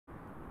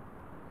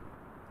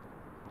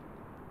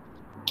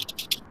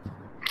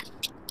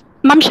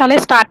Ma'am, shall I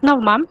start now,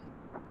 ma'am?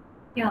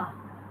 Yeah,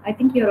 I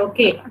think you're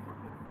okay.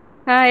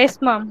 Yes,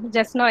 ma'am.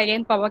 Just now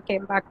again power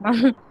came back,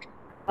 ma'am.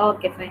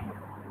 Okay, fine.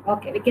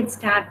 Okay, we can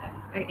start.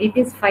 It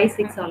is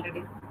 5-6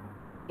 already.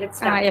 Let's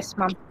start. Yes,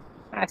 ma'am.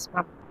 Yes,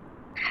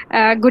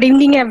 ma'am. Good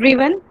evening,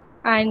 everyone.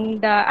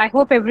 And I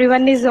hope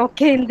everyone is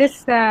okay in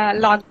this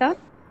lockdown.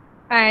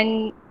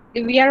 And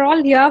we are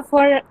all here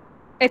for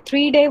a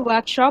 3-day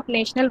workshop,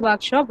 national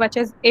workshop, which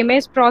is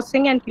image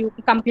processing and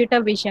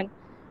computer vision.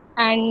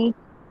 And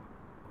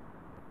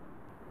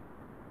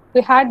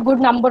we had good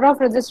number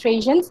of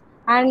registrations.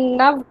 And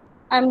now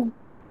I'm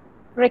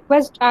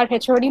request our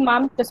HOD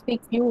ma'am to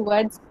speak few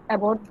words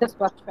about this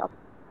workshop.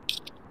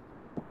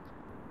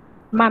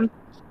 Ma'am.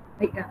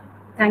 Yeah.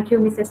 Thank you,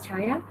 Mrs.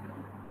 Chaya.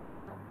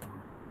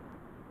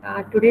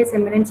 Today's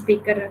eminent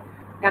speaker,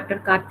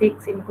 Dr.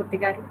 Karthik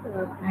Seemakurthy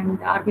and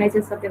the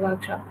organizers of the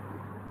workshop,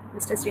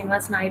 Mr.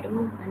 Srinivas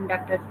Naidu and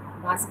Dr.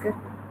 Bhaskar,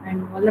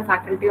 and all the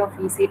faculty of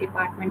EC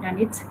department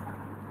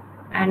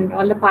and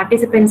all the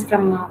participants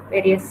from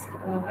various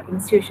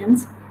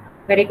institutions.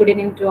 Very good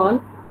evening to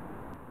all,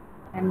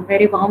 and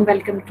very warm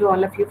welcome to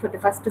all of you for the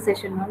first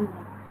session on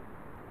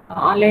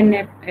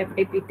online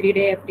FDP,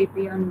 3-day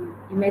FDP on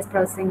image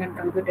processing and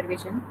computer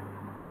vision.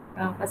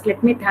 First,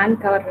 let me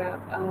thank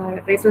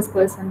our resource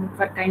person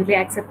for kindly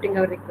accepting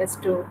our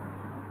request to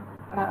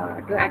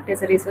act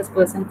as a resource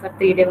person for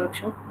 3-day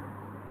workshop,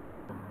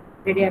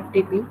 3-day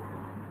FDP.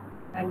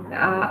 And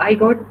I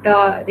got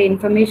the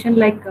information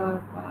like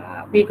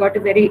we got a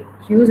very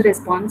huge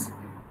response,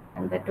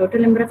 and the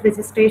total number of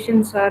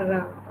registrations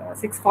are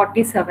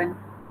 647.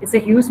 It's a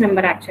huge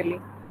number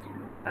actually.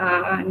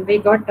 And we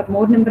got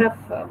more number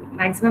of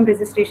maximum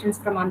registrations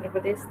from Andhra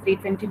Pradesh,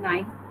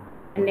 329,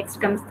 and next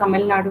comes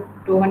Tamil Nadu,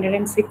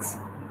 206,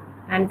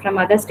 and from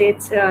other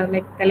states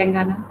like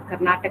Telangana,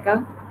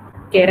 Karnataka,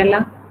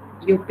 Kerala,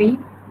 UP,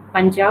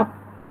 Punjab,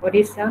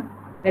 Odisha,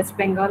 West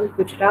Bengal,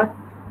 Gujarat,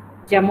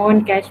 Jammu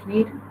and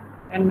Kashmir,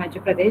 and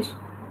Madhya Pradesh.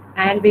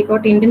 And we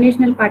got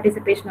international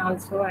participation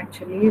also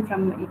actually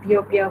from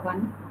Ethiopia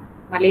 1,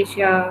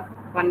 Malaysia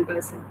 1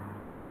 person.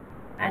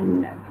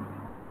 And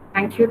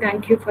thank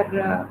you for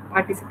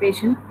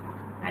participation,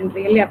 and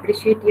really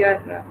appreciate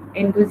your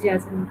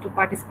enthusiasm to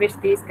participate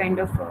these kind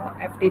of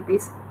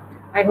FDPs.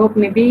 I hope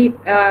maybe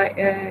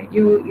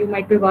you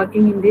might be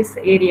working in this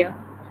area,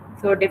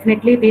 so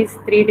definitely these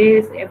 3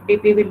 days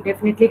FDP will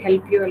definitely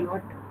help you a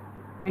lot,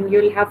 and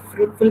you'll have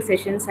fruitful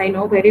sessions. I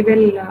know very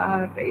well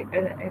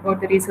about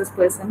the resource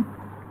person.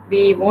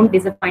 We won't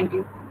disappoint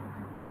you.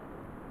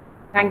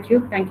 Thank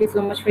you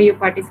so much for your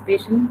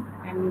participation,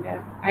 and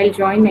I'll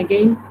join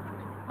again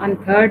on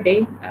 3rd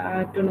day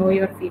to know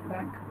your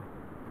feedback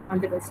on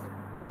the best.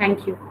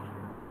 Thank you.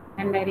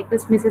 And I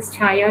request Mrs.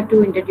 Chaya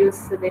to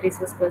introduce the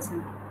resource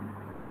person.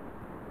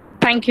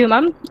 Thank you,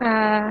 ma'am.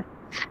 I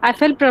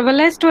feel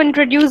privileged to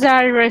introduce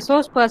our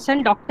resource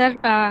person, Dr.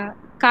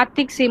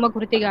 Karthik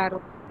Seemakurthy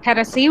garu. He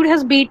received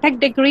his B.Tech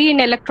degree in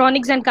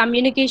Electronics and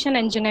Communication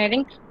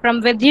Engineering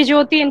from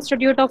Vidyajyoti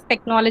Institute of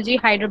Technology,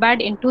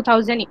 Hyderabad in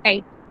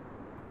 2008.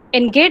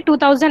 In GATE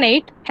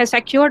 2008, he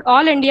secured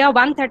All India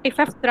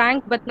 135th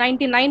rank with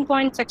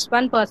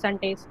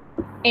 99.61%.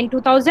 In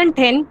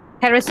 2010,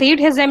 he received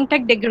his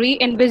M.Tech degree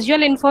in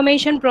Visual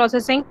Information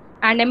Processing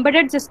and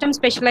Embedded System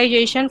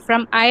Specialization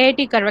from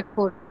IIT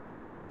Kharagpur.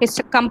 He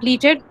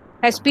completed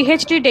his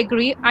Ph.D.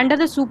 degree under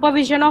the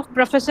supervision of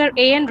Professor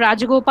A.N.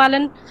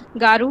 Rajagopalan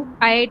Garu,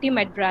 IIT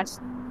Madras.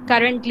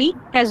 Currently,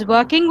 he is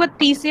working with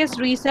TCS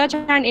Research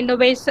and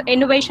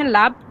Innovation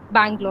Lab,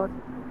 Bangalore.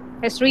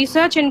 His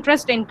research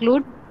interests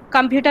include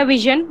computer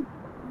vision,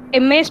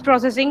 image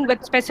processing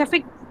with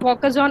specific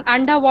focus on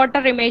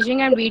underwater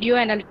imaging and video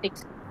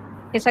analytics.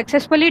 He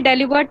successfully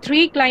delivered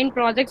 3 client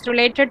projects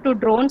related to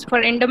drones for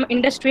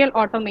industrial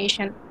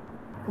automation.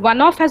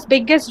 One of his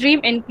biggest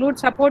dreams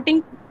includes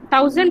supporting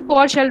 1,000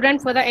 poor children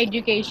for the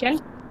education,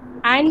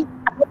 and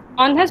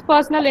on his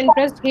personal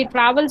interest, he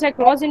travels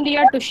across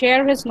India to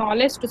share his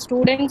knowledge to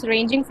students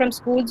ranging from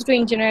schools to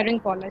engineering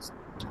college.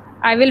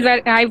 I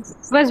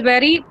was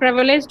very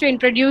privileged to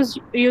introduce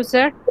you,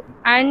 sir,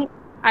 and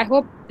I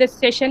hope this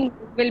session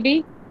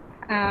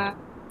uh,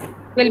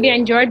 will be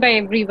enjoyed by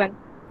everyone.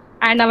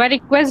 And I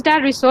request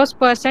our resource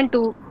person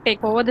to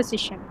take over the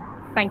session.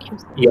 Thank you,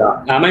 sir.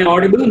 Yeah, am I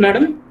audible,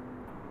 madam?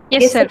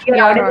 Yes, sir. You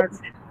are audible.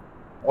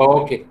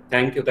 Okay,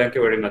 thank you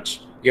very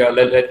much. Yeah,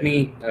 let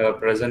me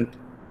present.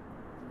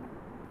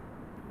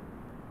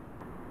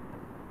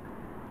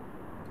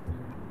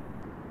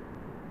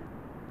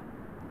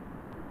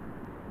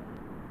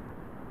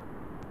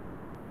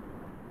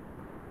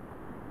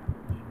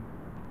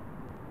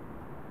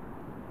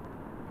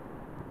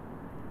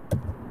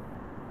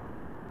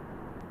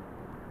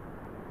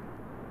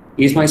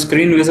 Is my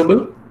screen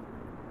visible?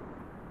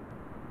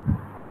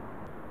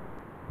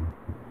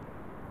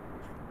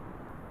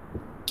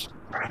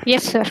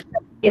 Yes, sir.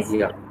 Yes.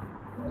 Yeah.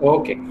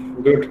 Okay,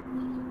 good.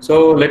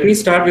 So let me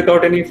start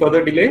without any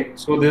further delay.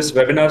 So this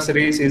webinar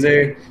series is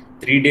a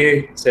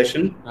 3-day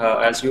session.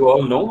 As you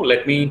all know,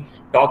 let me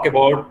talk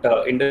about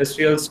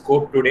industrial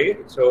scope today.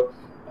 So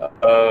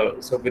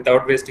So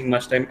without wasting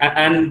much time,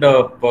 and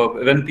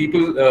when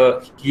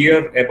people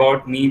hear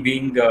about me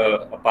being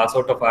a pass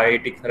out of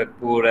IIT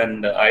Kharagpur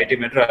and IIT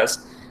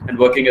Madras and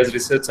working as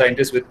research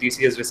scientist with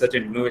TCS Research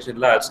and Innovation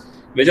Labs,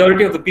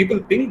 majority of the people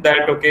think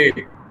that okay,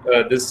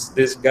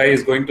 this guy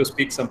is going to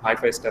speak some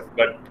hi-fi stuff.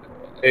 But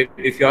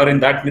if you are in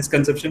that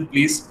misconception,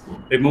 please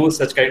remove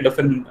such kind of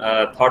an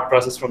thought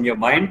process from your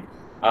mind.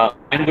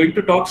 I'm going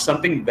to talk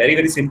something very,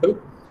 very simple.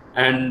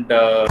 And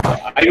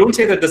I don't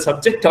say that the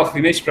subject of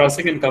image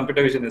processing and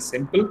computer vision is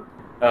simple,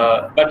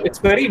 but it's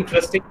very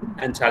interesting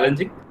and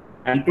challenging.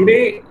 And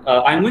today,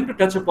 I'm going to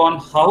touch upon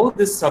how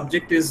this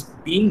subject is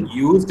being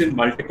used in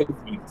multiple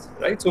fields,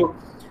 right? So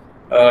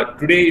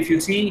today, if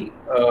you see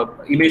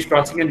image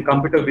processing and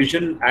computer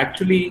vision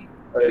actually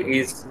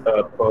is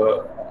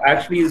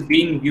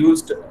being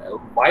used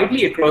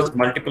widely across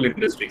multiple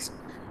industries.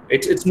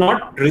 It's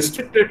not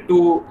restricted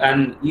to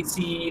an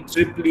ECE,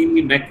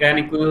 EEE,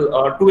 mechanical,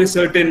 or to a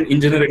certain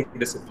engineering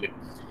discipline.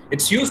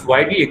 It's used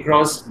widely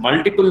across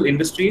multiple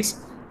industries,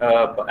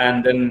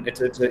 and then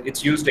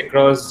it's used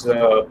across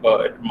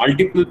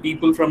multiple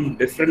people from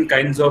different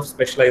kinds of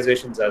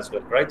specializations as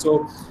well, right?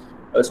 So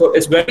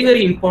it's very,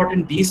 very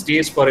important these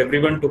days for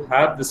everyone to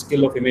have the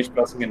skill of image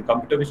processing and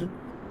computer vision.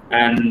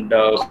 And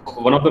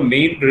one of the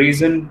main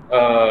reason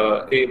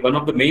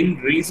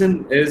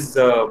is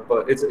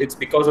it's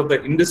because of the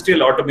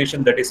industrial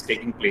automation that is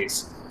taking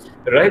place,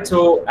 right?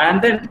 So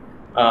and then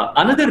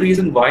another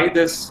reason why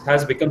this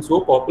has become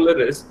so popular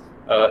is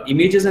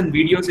images and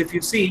videos. If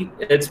you see,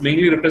 it's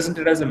mainly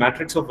represented as a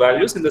matrix of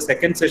values. In the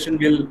second session,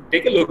 we'll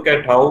take a look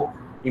at how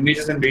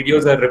images and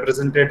videos are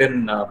represented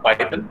in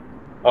Python,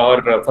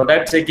 or for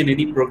that sake in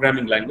any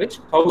programming language.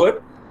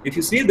 However, if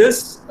you see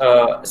this,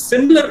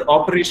 similar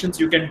operations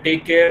you can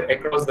take care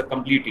across the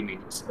complete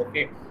images,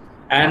 okay?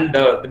 And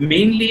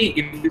mainly,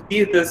 if you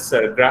see this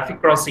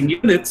graphic processing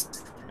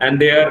units, and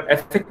they are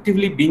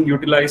effectively being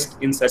utilized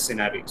in such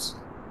scenarios,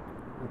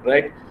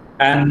 right?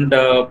 And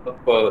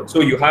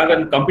so you have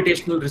a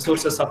computational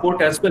resources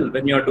support as well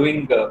when you're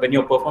doing when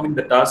you're performing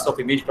the tasks of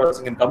image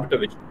processing and computer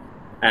vision.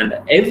 And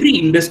every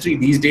industry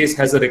these days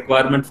has a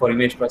requirement for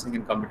image processing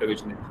and computer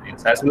vision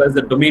engineers, as well as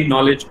the domain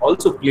knowledge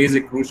also plays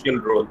a crucial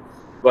role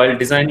while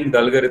designing the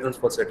algorithms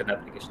for certain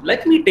applications.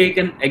 Let me take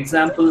an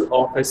example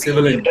of a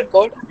civil engineer.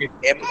 Record,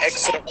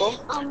 MX record,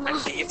 and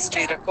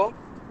TXT record.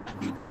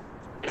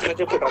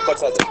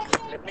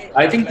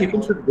 I think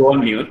people should go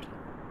on mute.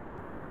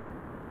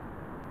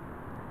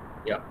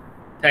 Yeah,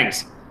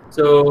 thanks.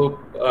 So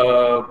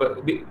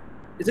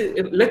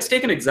let's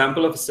take an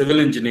example of a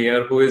civil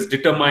engineer who is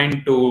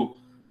determined to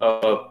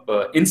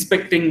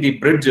inspecting the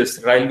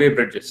bridges, railway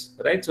bridges,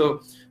 right?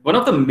 So one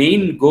of the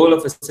main goal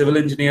of a civil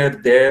engineer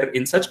there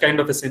in such kind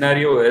of a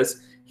scenario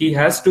is he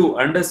has to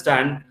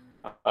understand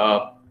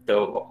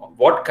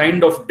what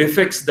kind of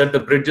defects that the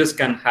bridges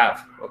can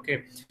have,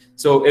 okay?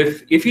 So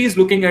if he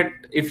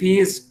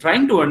is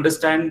trying to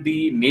understand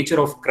the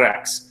nature of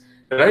cracks,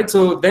 right?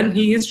 So then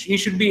he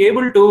should be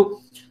able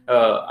to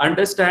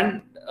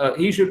understand.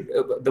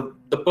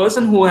 The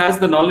person who has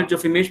the knowledge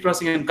of image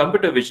processing and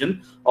computer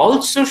vision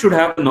also should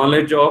have the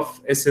knowledge of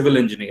a civil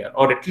engineer,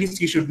 or at least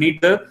he should need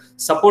the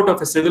support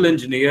of a civil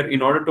engineer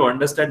in order to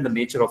understand the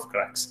nature of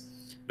cracks,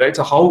 right?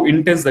 So how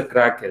intense the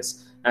crack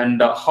is,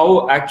 and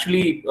how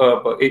actually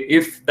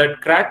if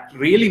that crack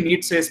really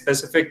needs a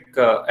specific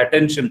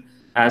attention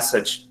as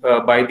such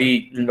by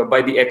the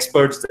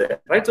experts there,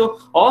 right? So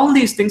all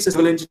these things a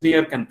civil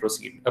engineer can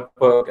proceed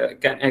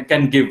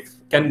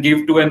can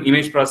give to an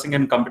image processing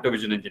and computer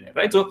vision engineer,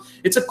 right? So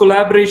it's a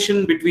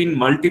collaboration between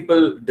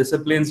multiple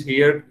disciplines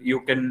here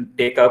you can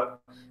take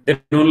up,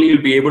 then only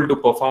you'll be able to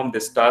perform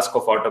this task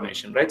of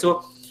automation, right?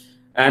 So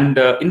and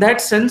in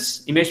that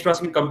sense, image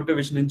processing and computer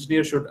vision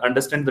engineer should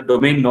understand the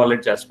domain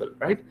knowledge as well,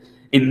 right?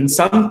 In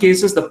some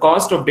cases, the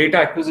cost of data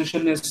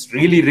acquisition is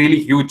really, really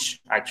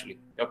huge, actually,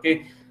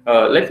 okay?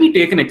 Let me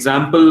take an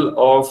example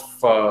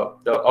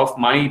of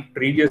my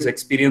previous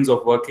experience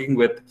of working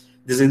with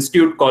this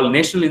institute called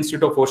National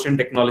Institute of Ocean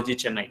Technology,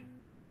 Chennai.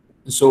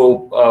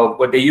 So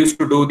what they used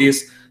to do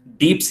these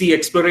deep sea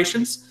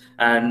explorations,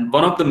 and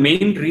one of the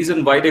main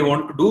reason why they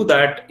want to do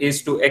that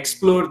is to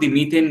explore the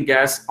methane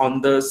gas on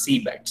the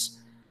seabeds,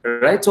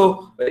 right?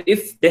 So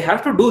if they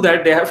have to do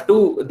that,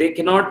 they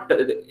cannot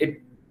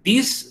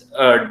these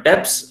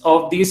depths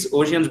of these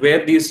oceans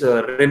where these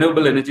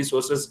renewable energy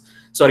sources,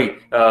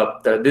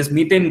 this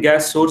methane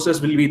gas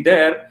sources will be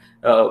there,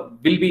 will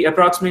be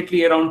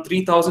approximately around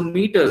 3,000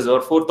 meters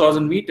or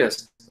 4,000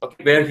 meters,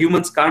 okay, where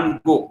humans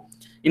can't go.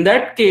 In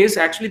that case,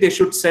 actually, they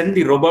should send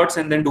the robots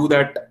and then do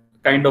that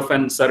kind of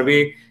an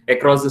survey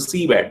across the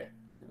seabed,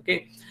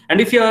 okay?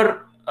 And if you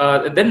are,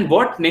 then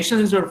what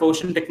National Institute of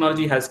Ocean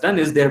Technology has done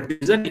is they have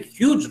designed a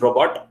huge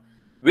robot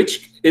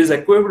which is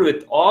equipped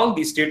with all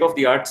the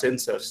state-of-the-art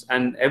sensors,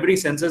 and every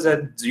sensor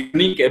has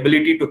unique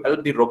ability to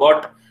help the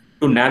robot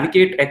to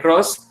navigate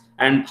across.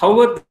 And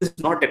however, this is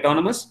not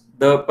autonomous.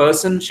 The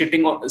person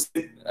sitting on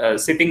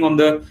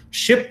the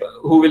ship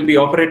who will be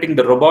operating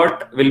the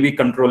robot will be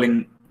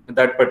controlling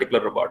that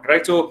particular robot,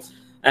 right? So,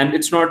 and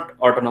it's not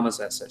autonomous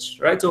as such,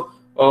 right? So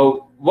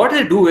what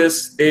they do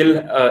is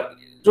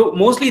so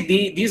mostly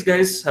these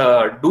guys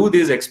do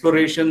these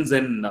explorations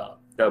in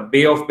the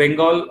Bay of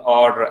Bengal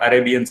or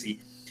Arabian Sea.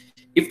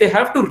 If they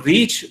have to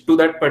reach to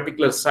that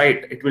particular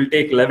site, it will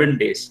take 11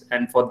 days,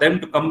 and for them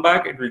to come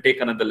back, it will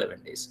take another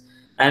 11 days.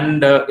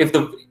 And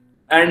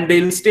and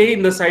they'll stay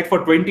in the site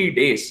for 20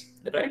 days,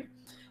 right?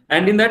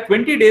 And in that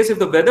 20 days, if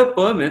the weather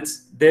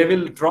permits, they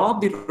will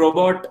drop the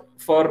robot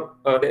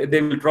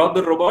they will drop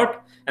the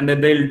robot, and then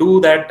they'll do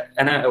that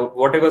and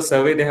whatever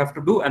survey they have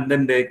to do, and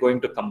then they're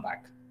going to come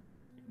back,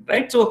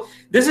 right? So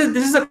this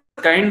is a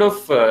kind of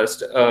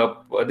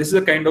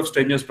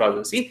strenuous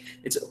process. See,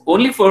 it's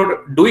only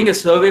for doing a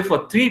survey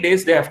for 3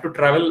 days they have to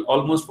travel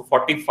almost for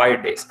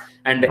 45 days,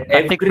 and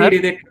every day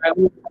they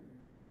travel.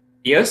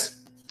 Yes.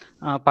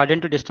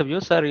 Pardon to disturb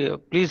you, sir.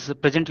 Please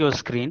present your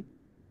screen.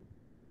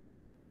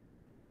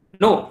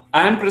 No,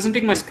 I am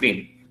presenting my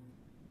screen.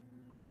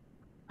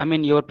 I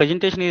mean, your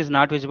presentation is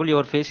not visible.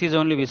 Your face is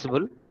only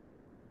visible.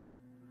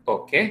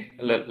 Okay,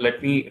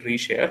 let me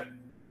reshare.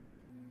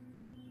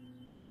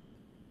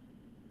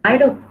 I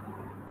do.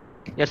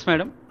 Yes,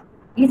 madam.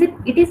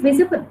 It is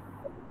visible.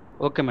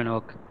 Okay, madam.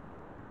 Okay.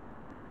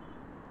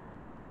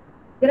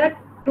 There are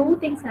two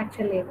things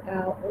actually.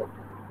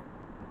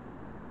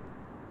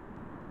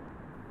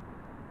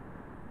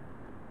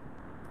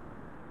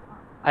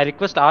 I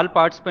request all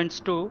participants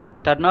to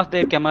turn off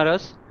their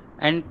cameras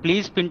and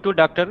please pin to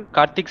Dr.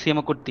 Karthik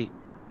Seemakurthy.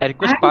 I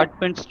request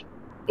participants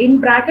in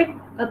bracket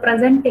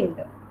presenting.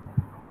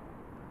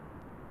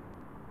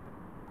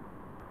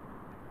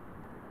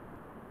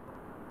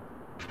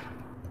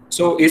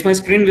 So is my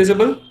screen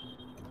visible?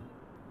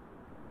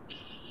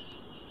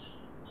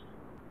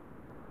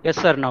 Yes,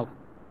 sir. Now.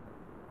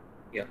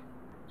 Yeah.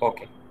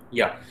 Okay.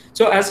 Yeah.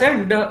 So as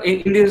said,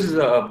 in this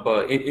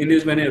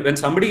when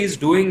somebody is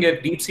doing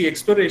a deep sea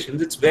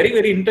explorations, it's very,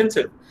 very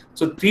intensive.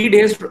 So 3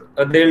 days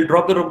they'll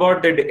drop the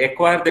robot, they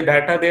acquire the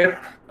data there.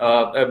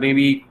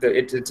 Maybe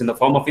it's in the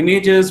form of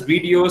images,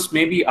 videos,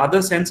 maybe other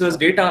sensors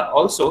data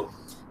also.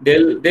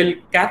 They'll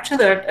capture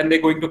that and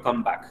they're going to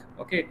come back.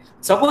 Okay.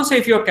 Suppose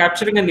if you're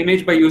capturing an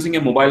image by using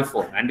a mobile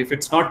phone, and if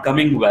it's not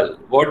coming well,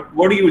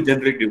 what do you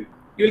generally do?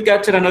 You will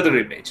capture another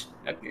image.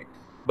 Okay.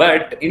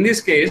 But in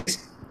this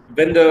case,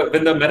 when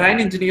the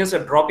marine engineers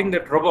are dropping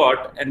that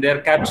robot and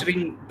they're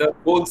capturing the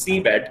whole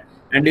seabed,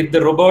 and if the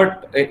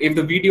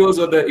videos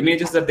or the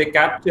images that they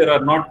capture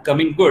are not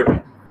coming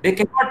good, they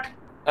cannot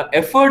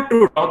afford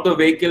to drop the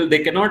vehicle.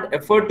 They cannot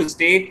afford to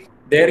stay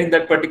there in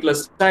that particular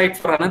site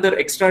for another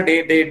extra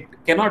day. They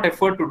cannot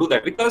afford to do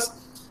that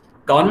because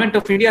Government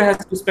of India has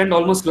to spend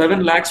almost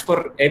 11 lakhs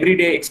for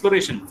everyday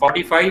exploration,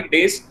 45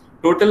 days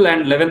total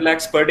and 11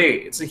 lakhs per day.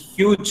 It's a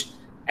huge,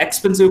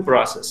 expensive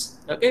process.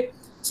 Okay.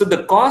 So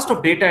the cost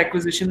of data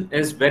acquisition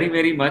is very,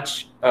 very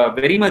much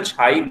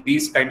high in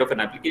these kind of an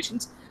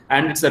applications,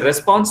 and it's a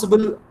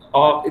responsibility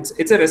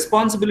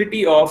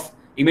of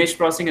image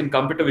processing and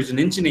computer vision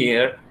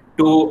engineer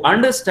to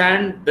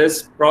understand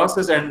this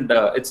process, and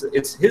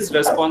it's his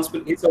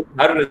responsibility, his or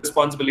her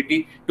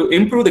responsibility to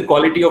improve the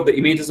quality of the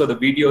images or the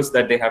videos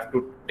that they have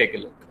to take a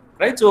look.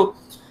 Right. So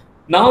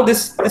now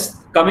this is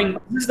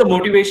the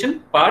motivation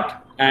part,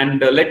 and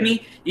let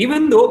me,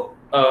 even though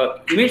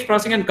image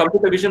processing and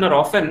computer vision are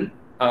often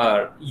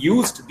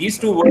used, these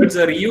two words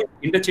are used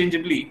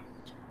interchangeably,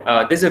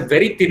 there's a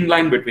very thin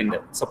line between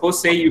them. Suppose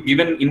say you give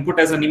an input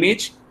as an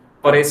image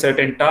for a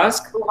certain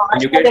task,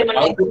 and you get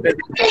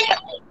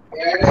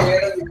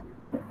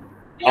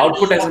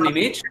output as an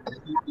image,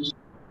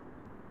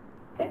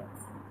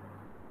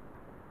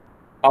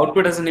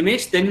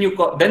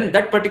 then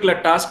that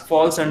particular task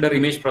falls under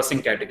image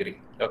processing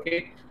category.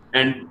 Okay,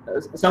 and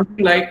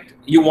something like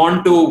you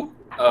want to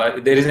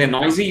there is a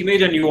noisy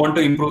image and you want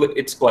to improve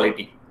its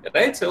quality,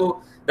 right?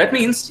 So that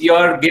means you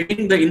are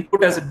getting the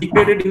input as a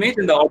degraded image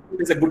and the output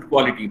is a good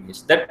quality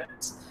image.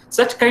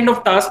 Such kind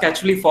of task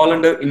actually fall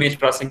under image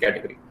processing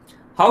category.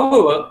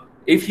 However,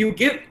 if you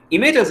give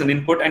image as an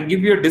input and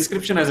give your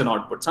description as an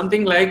output,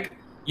 something like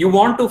you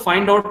want to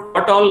find out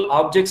what all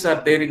objects are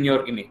there in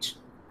your image,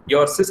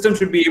 your system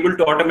should be able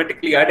to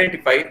automatically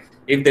identify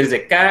if there is a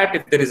cat,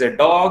 if there is a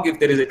dog, if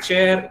there is a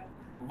chair,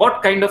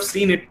 what kind of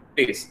scene it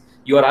is.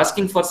 You are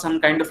asking for some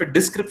kind of a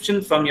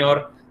description from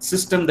your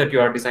system that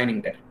you are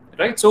designing there,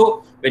 right?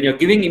 So when you're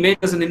giving image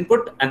as an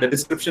input and the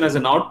description as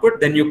an output,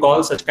 then you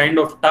call such kind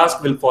of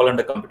task will fall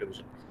under computer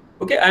vision.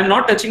 Okay, I'm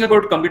not touching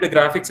about computer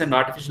graphics and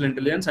artificial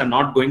intelligence. I'm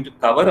not going to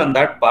cover on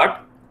that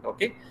part.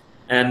 Okay,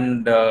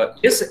 and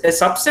yes, a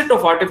subset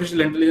of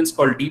artificial intelligence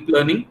called deep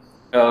learning.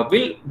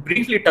 We'll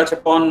briefly touch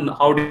upon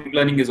how deep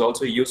learning is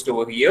also used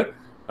over here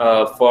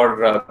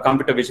for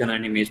computer vision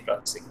and image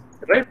processing,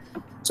 right?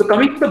 So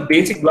coming to the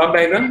basic block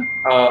diagram,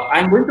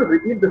 I'm going to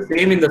repeat the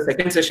same in the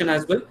second session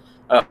as well.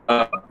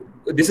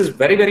 This is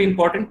very, very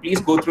important. Please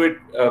go through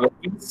it.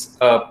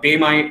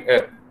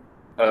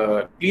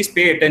 Please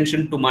pay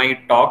attention to my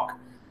talk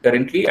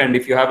currently, and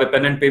if you have a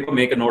pen and paper,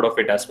 make a note of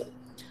it as well.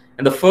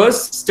 And the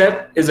first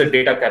step is a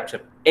data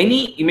capture.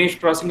 Any image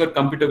processing or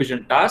computer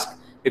vision task,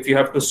 if you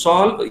have to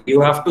solve,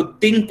 you have to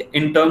think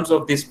in terms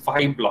of these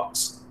 5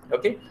 blocks.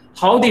 okay,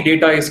 how the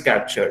data is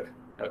captured,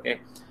 okay,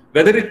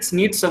 whether it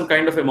needs some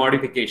kind of a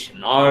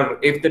modification, or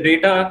if the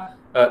data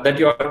that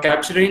you are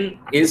capturing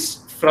is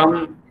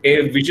from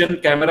a vision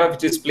camera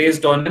which is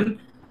placed on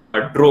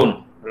a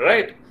drone,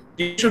 right?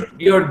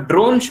 Your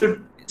drone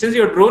should, since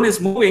your drone is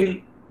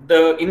moving,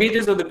 the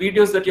images or the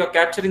videos that you're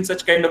capturing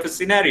such kind of a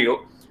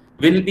scenario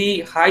will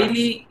be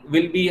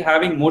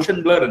having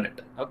motion blur in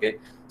it, okay?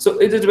 So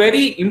it is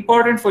very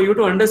important for you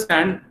to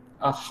understand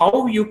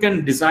how you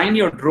can design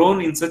your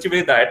drone in such a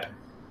way that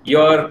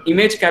your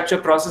image capture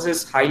process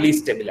is highly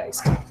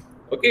stabilized,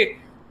 okay?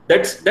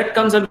 That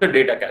comes under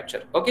data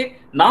capture, okay?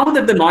 Now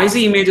that the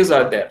noisy images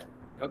are there,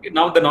 okay,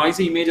 now the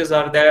noisy images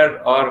are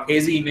there, or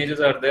hazy images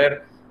are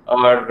there,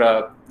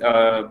 or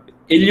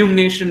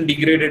illumination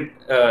degraded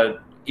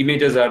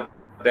images are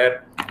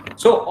there.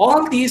 So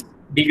all these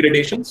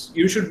degradations,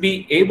 you should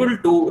be able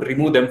to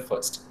remove them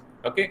first,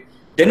 okay?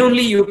 Then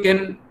only you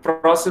can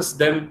process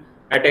them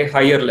at a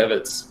higher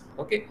levels,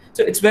 okay?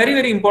 So it's very,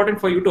 very important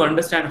for you to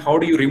understand how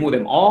do you remove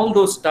them. All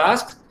those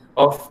tasks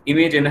of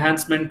image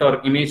enhancement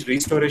or image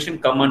restoration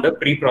come under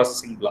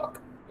pre-processing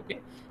block, okay?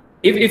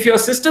 If your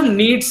system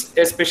needs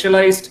a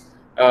specialized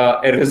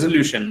a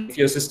resolution, if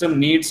your system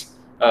needs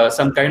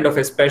some kind of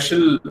a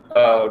special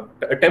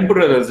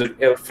temporal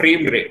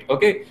frame rate,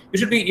 okay, you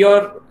should be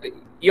you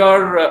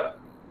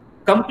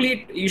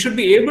should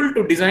be able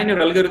to design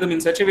your algorithm in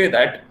such a way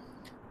that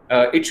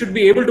it should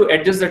be able to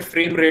adjust that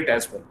frame rate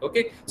as well,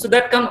 okay? So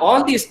that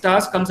all these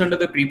tasks comes under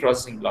the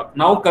pre-processing block.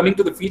 Now coming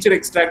to the feature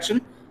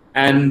extraction,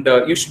 and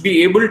you should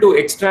be able to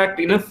extract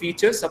enough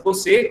features.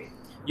 Suppose say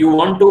you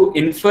want to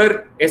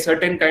infer a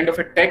certain kind of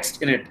a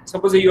text in it.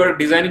 Suppose you are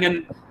designing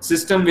a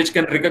system which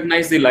can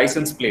recognize the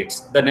license plates,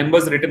 the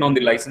numbers written on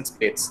the license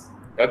plates,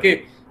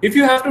 okay? If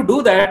you have to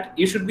do that,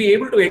 you should be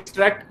able to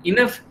extract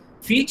enough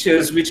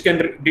features which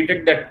can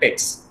detect that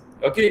text,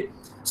 okay?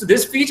 So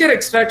this feature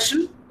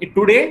extraction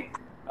today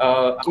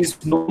is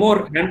no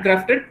more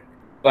handcrafted,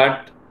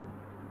 but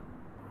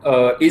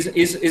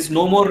is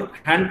no more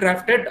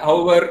handcrafted.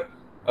 However,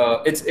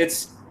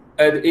 it's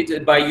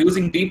by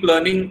using deep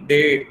learning,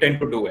 they tend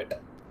to do it,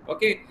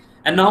 okay?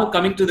 And now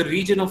coming to the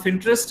region of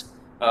interest,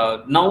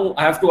 now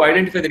I have to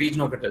identify the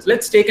region of interest.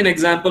 Let's take an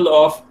example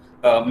of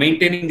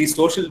maintaining the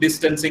social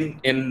distancing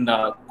in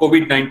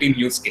COVID-19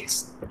 use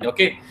case,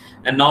 okay?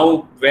 And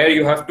now where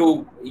you have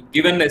to,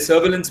 given a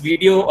surveillance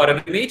video or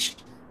an image,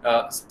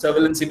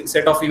 surveillance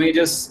set of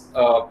images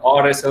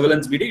or a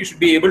surveillance video, you should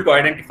be able to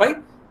identify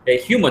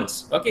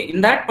humans, okay?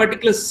 In that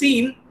particular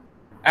scene,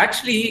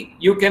 actually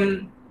you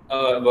can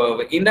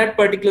in that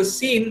particular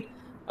scene,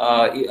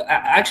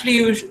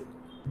 actually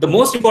the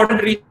most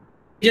important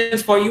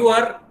regions for you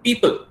are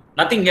people,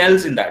 nothing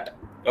else in that,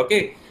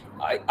 okay?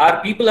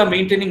 Our people are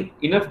maintaining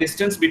enough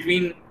distance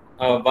between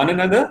one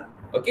another,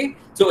 okay?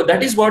 So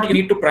that is what you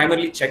need to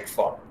primarily check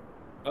for,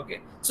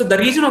 okay? So the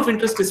region of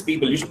interest is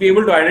people. You should be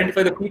able to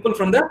identify the people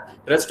from the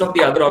rest of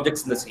the other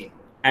objects in the scene,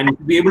 and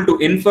be able to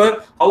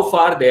infer how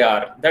far they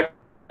are. That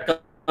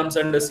comes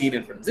under scene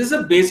inference. This is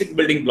a basic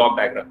building block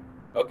diagram,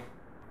 okay?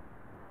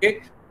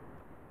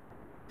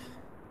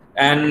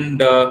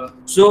 And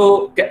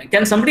so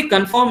can somebody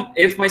confirm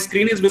if my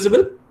screen is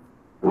visible?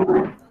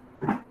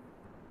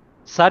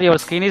 Sir, your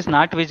screen is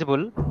not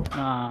visible.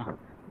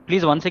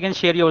 Please once again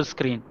share your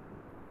screen.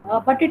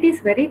 But it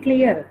is very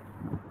clear.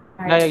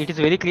 Yeah, it is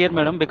very clear,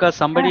 madam, because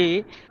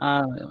somebody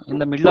in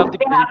the middle of the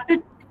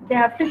they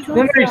have to choose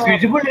No, it's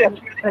visible.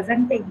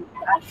 presenting.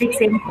 Karthik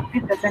same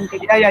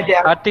presenting.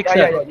 Yeah. Karthik,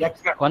 sir,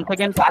 once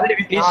again,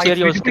 please share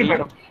your screen.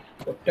 Madam.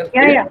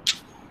 Yeah.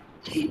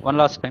 One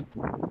last time.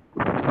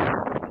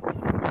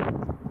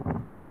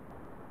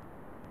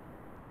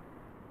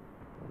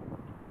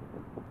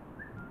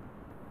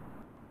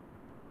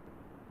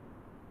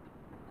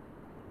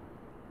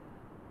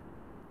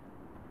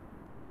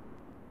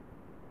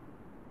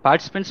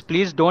 Participants,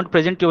 please don't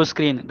present your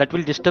screen. That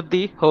will disturb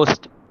the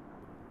host.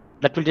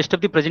 That will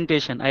disturb the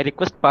presentation. I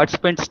request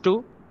participants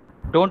to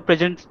don't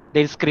present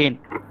their screen.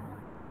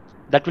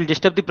 That will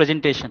disturb the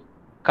presentation.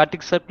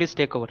 Karthik sir, please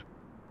take over.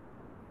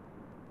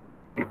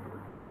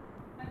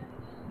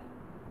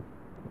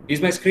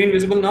 Is my screen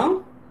visible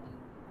now?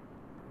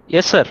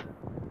 Yes, sir.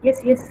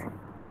 Yes.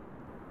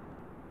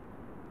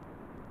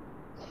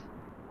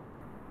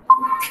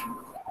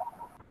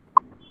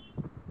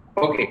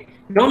 Okay.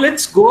 Now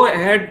let's go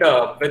ahead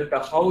with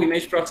how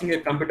image processing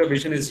and computer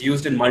vision is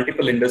used in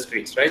multiple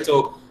industries, right?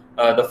 So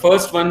the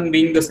first one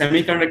being the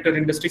semiconductor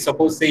industry.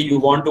 Suppose say you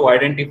want to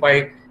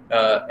identify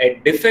a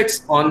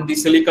defects on the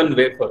silicon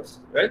wafers,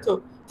 right?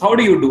 So how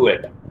do you do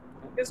it?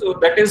 Okay, so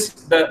that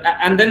is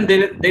and then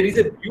there is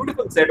a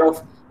beautiful set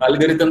of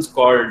algorithms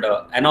called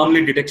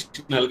anomaly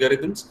detection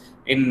algorithms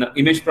in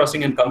image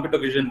processing and computer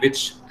vision,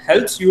 which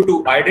helps you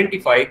to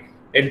identify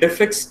a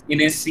defects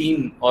in a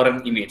scene or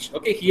an image.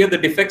 Okay, here the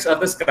defects are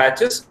the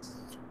scratches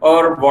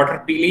or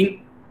wafer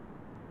peeling.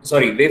 So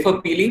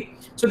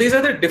these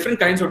are the different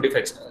kinds of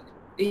defects.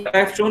 I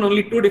have shown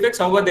only 2 defects.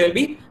 However, there will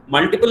be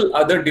multiple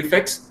other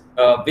defects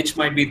which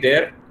might be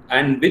there,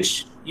 and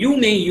which you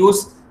may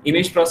use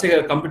image processing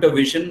or computer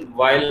vision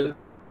while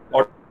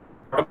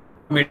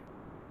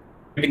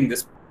automating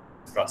this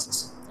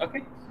process.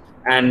 Okay.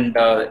 And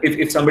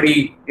if some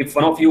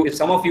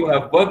of you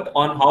have worked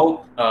on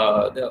how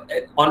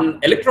on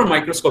electron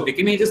microscopic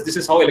images, this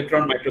is how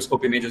electron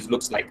microscope images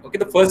looks like. Okay,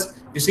 the first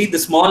you see the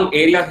small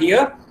area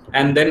here,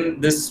 and then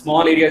this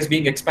small area is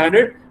being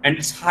expanded, and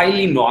it's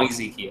highly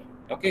noisy here.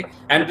 Okay,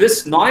 and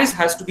this noise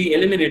has to be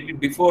eliminated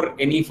before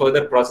any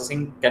further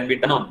processing can be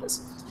done on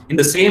this. In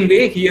the same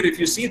way, here if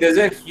you see, there's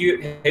a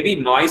heavy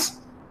noise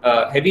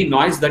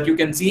that you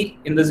can see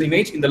in this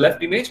image, in the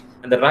left image,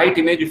 and the right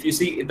image, if you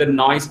see, the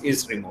noise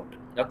is removed.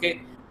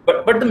 Okay,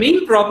 but the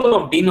main problem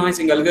of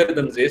denoising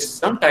algorithms is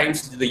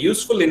sometimes the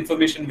useful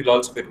information will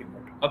also be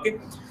removed. Okay,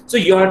 so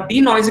your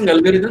denoising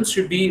algorithms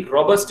should be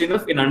robust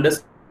enough in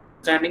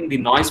understanding the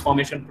noise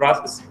formation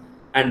process.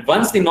 And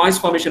once the noise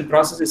formation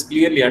process is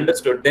clearly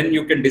understood, then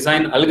you can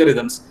design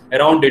algorithms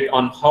around it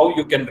on how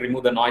you can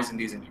remove the noise in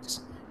these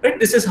images. Right?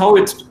 This is how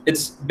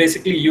it's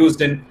basically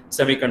used in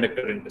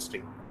semiconductor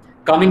industry.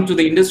 Coming to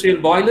the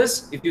industrial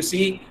boilers, if you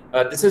see,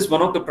 this is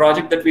one of the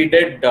projects that we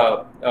did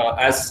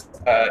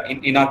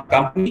in our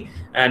company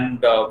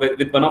and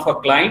with one of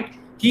our client.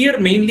 Here,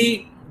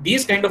 mainly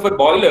these kind of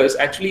boilers,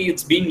 actually,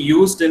 it's being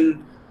used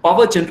in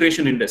power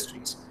generation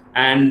industries.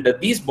 And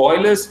these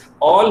boilers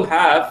all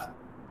have,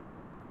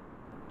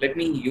 let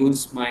me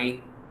use my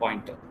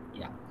pointer.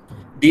 Yeah,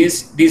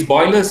 these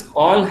boilers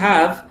all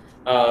have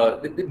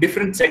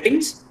different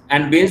settings,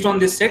 and based on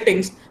these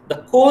settings,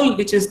 the coal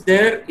which is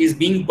there is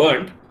being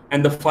burnt,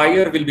 and the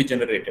fire will be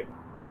generated.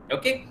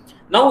 Okay.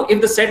 Now,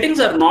 if the settings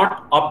are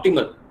not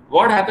optimal,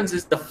 what happens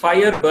is the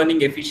fire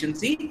burning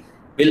efficiency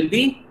will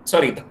be,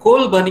 the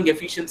coal burning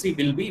efficiency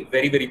will be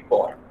very, very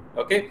poor.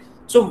 Okay.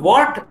 So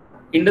what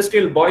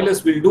industrial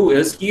boilers will do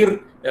is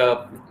here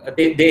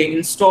they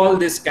install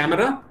this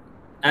camera,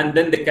 and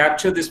then they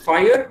capture this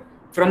fire.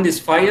 From this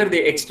fire,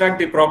 they extract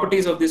the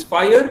properties of this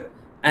fire,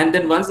 and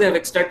then once they have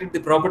extracted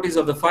the properties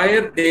of the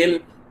fire, they'll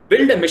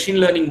build a machine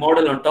learning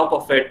model on top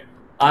of it.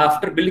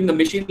 After building the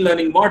machine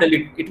learning model,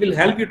 it will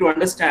help you to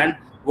understand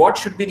what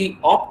should be the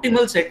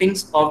optimal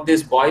settings of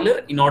this boiler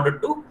in order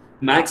to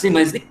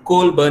maximize the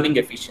coal burning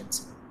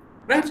efficiency.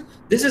 Right?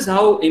 This is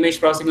how image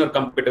processing or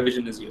computer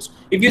vision is used.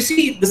 If you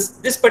see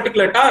this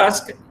particular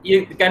task,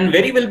 it can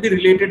very well be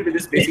related with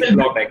this basic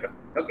block diagram.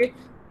 Okay.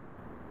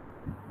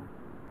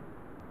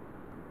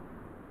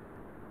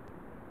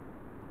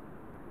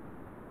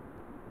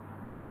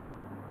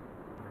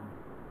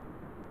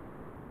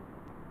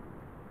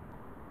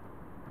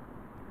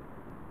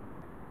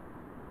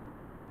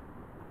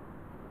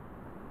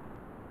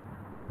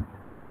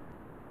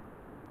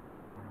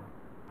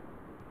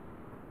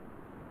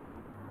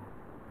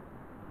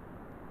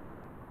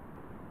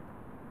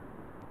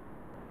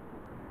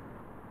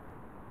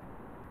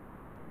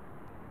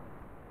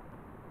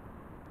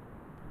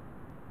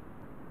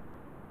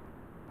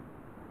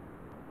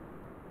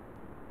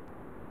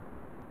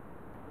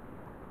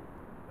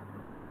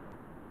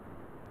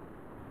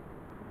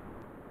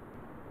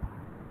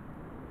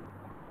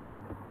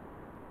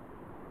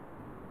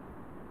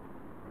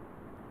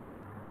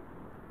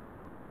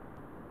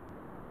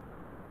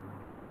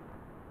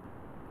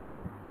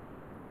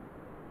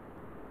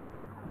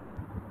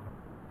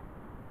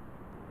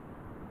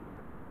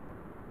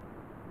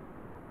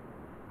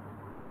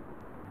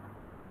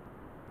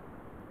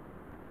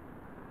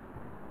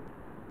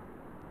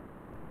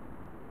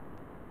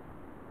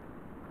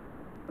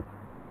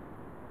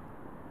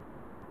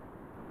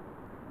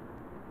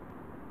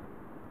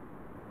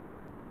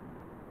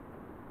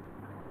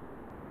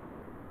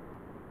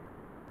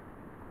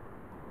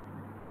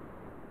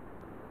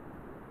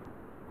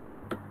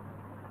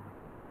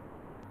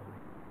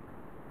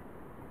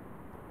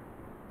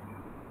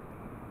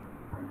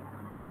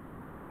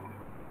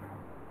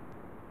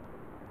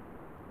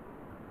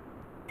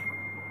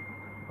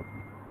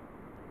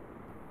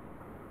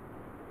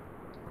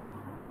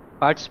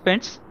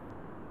 Participants,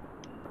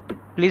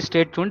 please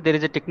stay tuned. There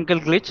is a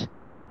technical glitch.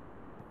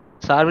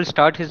 Sir will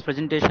start his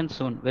presentation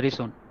soon, very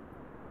soon.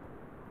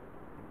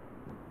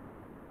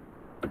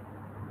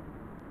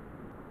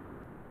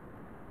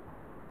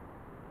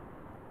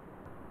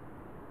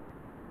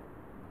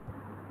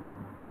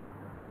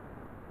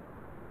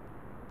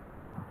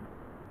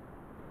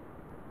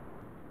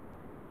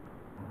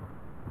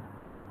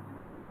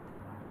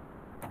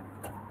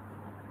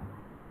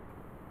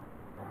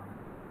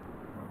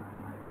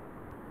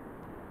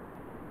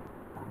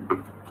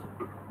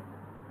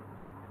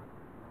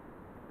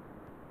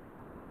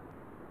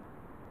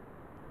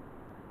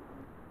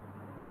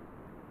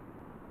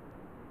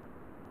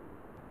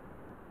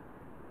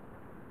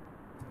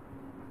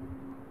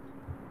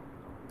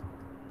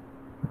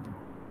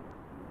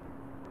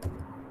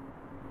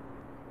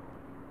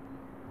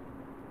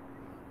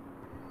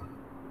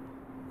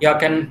 Yeah,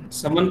 can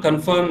someone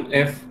confirm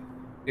if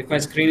my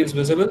screen is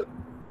visible?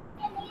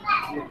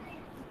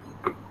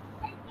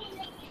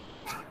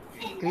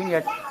 Screen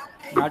yet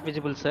not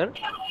visible, sir.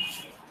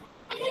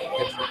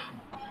 Yes.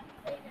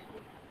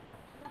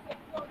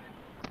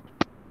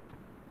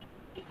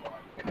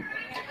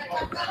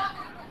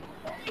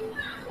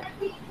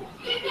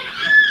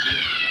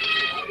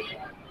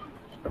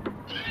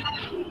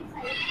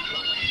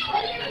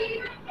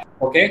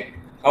 Okay.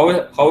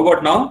 How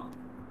about now?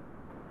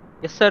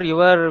 Yes, sir. You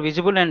are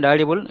visible and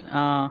audible.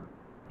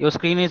 Your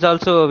screen is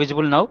also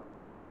visible now.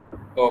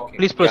 Okay.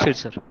 Please proceed,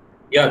 sir.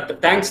 Yeah.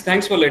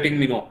 Thanks for letting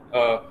me know.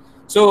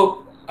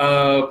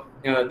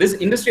 This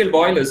industrial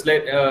boilers,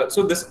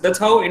 so that's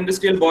how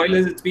industrial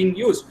boilers it's being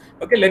used.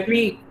 Okay, let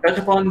me touch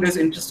upon this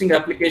interesting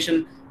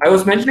application. I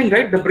was mentioning,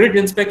 right, the bridge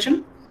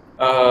inspection.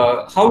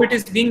 How it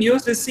is being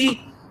used is,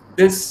 see,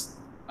 this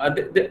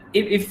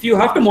if you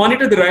have to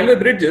monitor the railway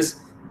bridges,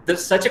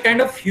 there's such a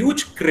kind of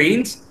huge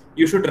cranes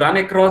you should run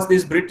across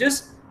these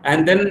bridges,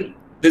 and then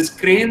these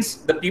cranes,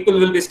 the people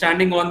will be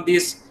standing on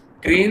these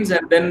cranes,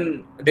 and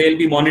then they'll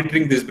be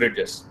monitoring these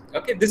bridges.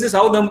 Okay, this is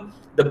how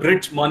the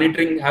bridge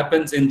monitoring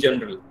happens in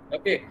general.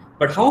 Okay,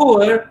 but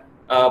however,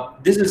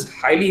 this is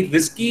highly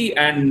risky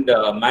and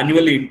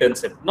manually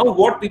intensive. Now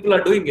what people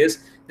are doing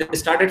is they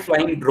started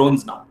flying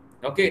drones now.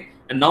 Okay,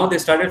 and now they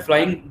started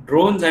flying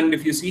drones, and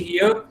if you see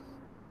here,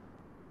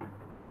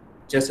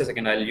 just a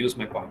second, I'll use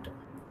my pointer.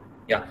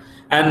 Yeah,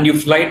 and you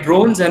fly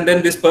drones, and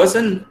then this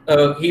person,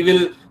 he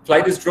will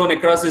fly this drone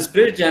across this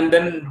bridge and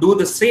then do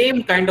the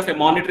same kind of a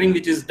monitoring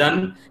which is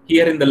done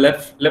here in the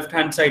left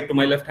hand side to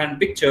my left hand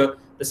picture.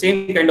 The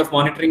same kind of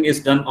monitoring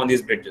is done on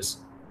these bridges.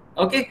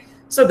 Okay,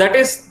 so that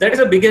is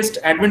the biggest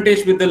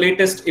advantage with the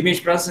latest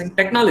image processing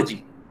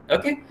technology.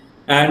 Okay,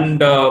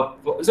 and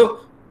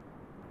so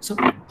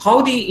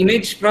how the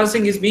image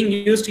processing is being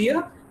used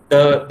here,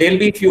 there'll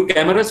be a few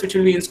cameras which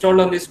will be installed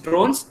on these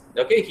drones.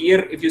 Okay,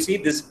 here if you see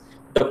this,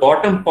 the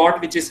bottom part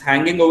which is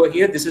hanging over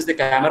here, this is the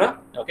camera.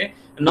 Okay,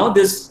 and now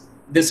this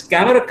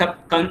camera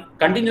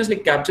continuously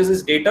captures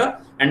this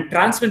data and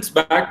transmits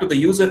back to the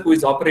user who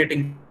is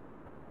operating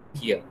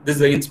here. This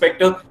is the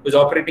inspector who is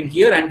operating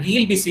here, and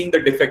he'll be seeing the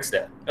defects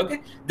there. Okay,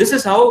 this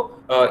is how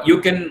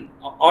you can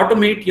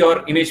automate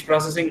your image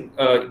processing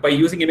by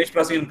using image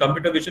processing and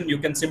computer vision. You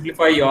can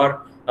simplify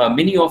your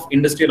many of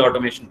industrial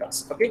automation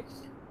tasks. Okay,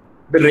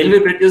 the railway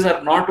bridges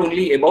are not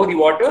only above the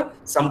water,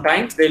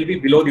 sometimes they'll be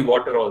below the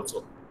water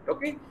also.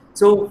 Okay,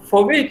 so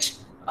for which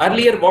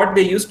earlier what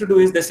they used to do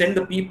is they send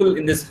the people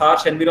in this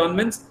harsh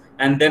environments,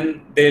 and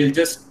then they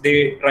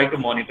try to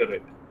monitor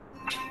it.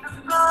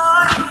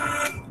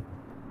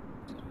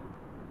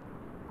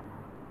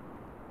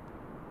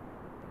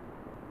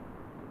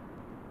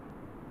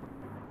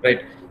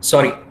 Right,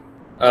 sorry.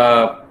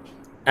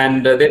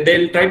 And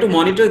they'll try to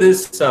monitor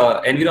this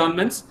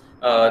environments.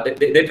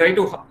 They try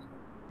to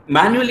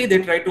manually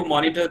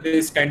monitor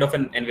this kind of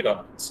an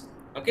environments.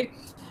 Okay,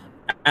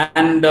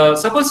 and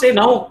suppose say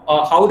now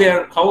how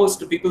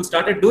people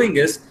started doing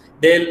is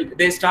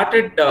they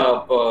started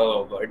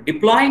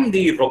deploying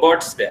the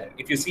robots there.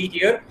 If you see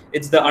here,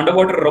 it's the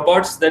underwater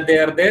robots that they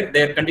are there.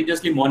 They are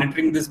continuously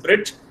monitoring this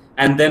bridge,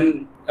 and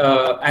then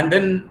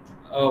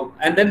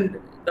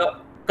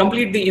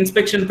complete the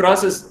inspection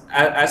process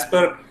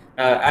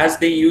as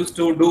they used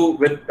to do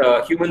with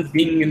humans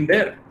being in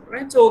there,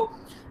 right? So,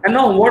 and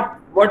now what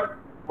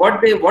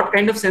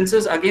kind of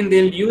sensors again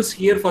they'll use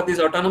here for these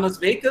autonomous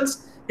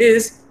vehicles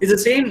is the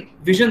same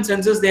vision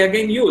sensors they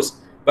again use.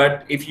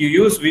 But if you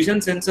use vision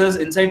sensors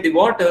inside the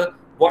water,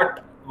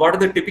 what are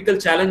the typical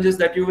challenges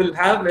that you will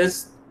have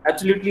is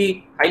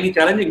absolutely highly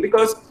challenging,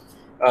 because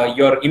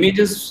your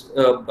images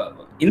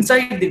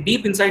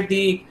deep inside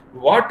the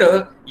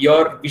water,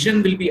 your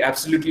vision will be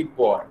absolutely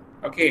poor.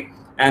 Okay,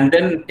 and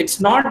then it's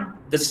not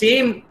the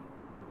same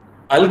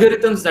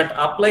algorithms that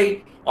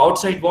apply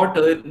outside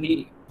water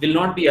will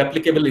not be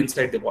applicable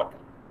inside the water.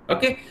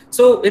 Okay,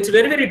 so it's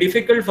very, very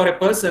difficult for a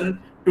person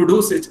to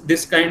do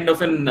this kind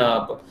of an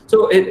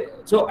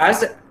so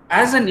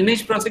as an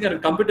image processing or a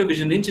computer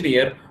vision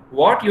engineer,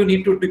 what you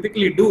need to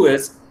typically do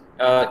is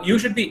you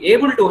should be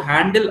able to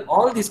handle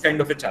all these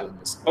kind of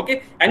challenges.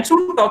 Okay, and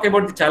soon talk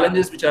about the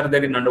challenges which are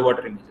there in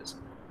underwater images.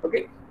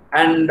 Okay,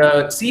 and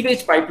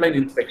sewage pipeline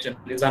inspection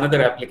is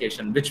another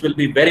application which will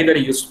be very,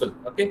 very useful.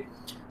 Okay,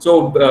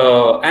 so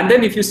and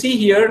then if you see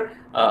here,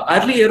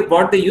 earlier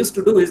what they used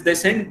to do is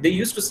they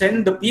used to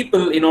send the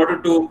people in order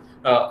to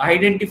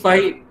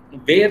identify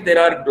where there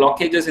are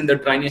blockages in the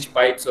drainage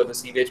pipes or the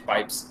sewage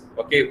pipes.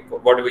 Okay,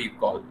 whatever you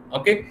call.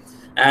 Okay,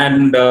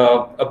 and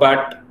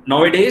but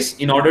nowadays,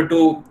 in order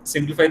to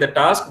simplify the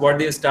task, what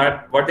they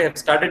have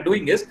started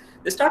doing is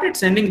they started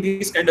sending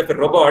these kind of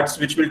robots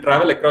which will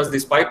travel across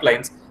these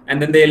pipelines,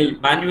 and then they'll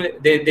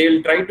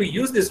try to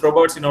use these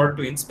robots in order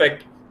to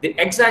inspect the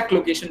exact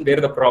location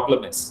where the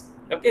problem is.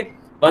 Okay,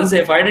 once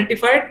they've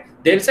identified,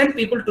 they'll send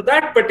people to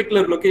that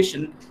particular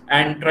location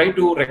and try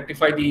to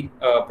rectify the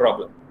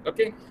problem.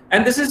 Okay,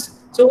 and this is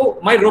so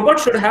my robot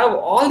should have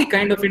all the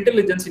kind of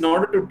intelligence in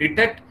order to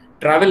detect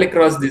travel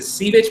across these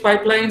sewage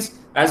pipelines,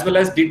 as well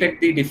as detect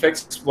the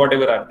defects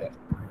whatever are there.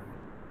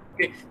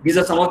 Okay, these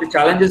are some of the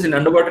challenges in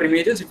underwater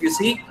images. If you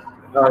see,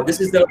 this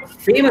is the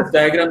famous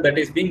diagram that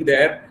is being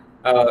there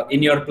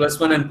in your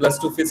 +1 and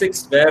 +2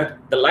 physics, where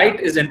the light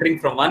is entering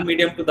from one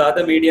medium to the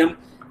other medium,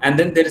 and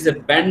then there is a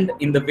bend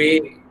in the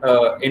way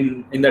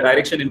in the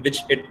direction in which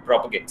it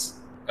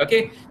propagates.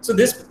 Okay, so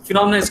this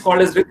phenomenon is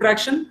called as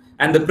refraction,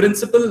 and the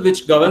principle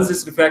which governs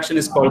this refraction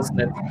is called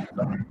Snell's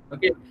law.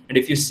 Okay, and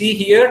if you see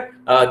here,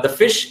 the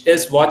fish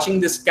is watching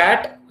this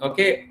cat,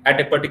 okay,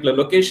 at a particular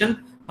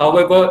location.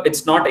 However,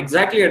 it's not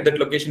exactly at that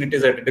location, it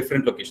is at a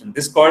different location.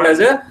 This is called as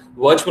a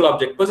virtual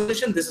object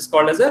position. This is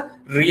called as a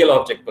real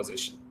object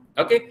position.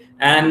 Okay,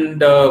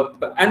 and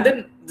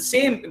then the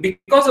same,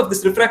 because of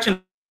this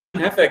refraction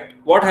effect,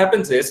 what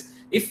happens is,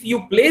 if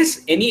you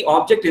place any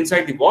object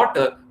inside the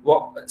water,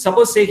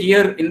 suppose say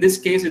here in this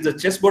case it's a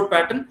chessboard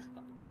pattern,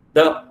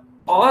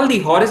 all the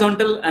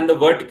horizontal and the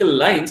vertical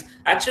lines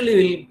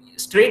actually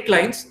straight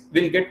lines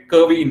will get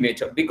curvy in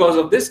nature because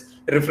of this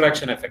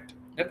refraction effect.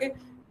 Okay,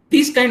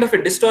 these kind of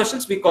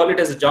distortions, we call it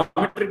as a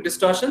geometric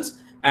distortions,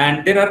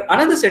 and there are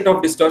another set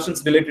of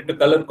distortions related to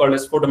color called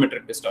as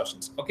photometric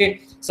distortions.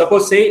 Okay,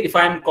 suppose say if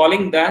I am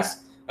calling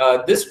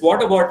this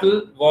water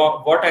bottle,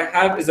 what I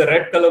have is a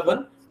red color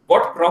one.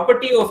 What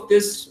property of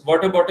this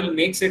water bottle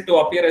makes it to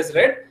appear as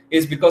red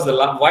is because the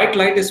white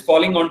light is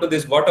falling onto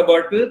this water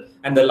bottle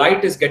and the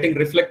light is getting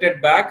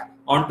reflected back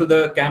onto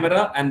the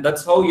camera, and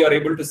that's how you are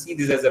able to see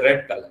this as a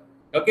red color.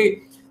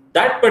 Okay,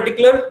 that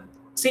particular,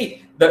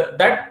 see,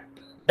 that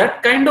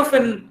kind of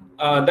an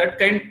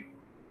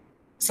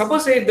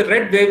suppose say if the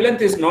red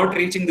wavelength is not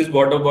reaching this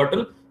water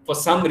bottle for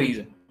some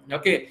reason,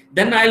 okay,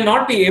 then I'll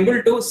not be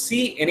able to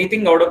see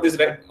anything out of this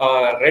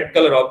red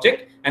color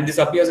object, and this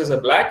appears as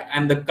a black,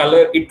 and the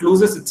color, it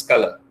loses its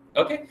color.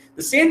 Okay,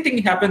 the same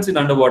thing happens in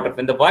underwater.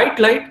 When the white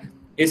light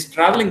is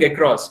traveling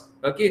across,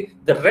 okay,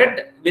 the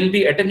red will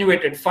be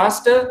attenuated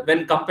faster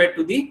when compared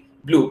to the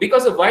blue,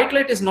 because the white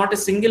light is not a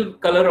single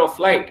color of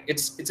light.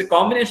 It's a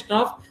combination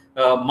of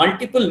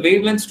multiple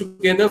wavelengths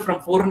together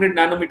from 400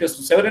 nanometers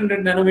to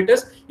 700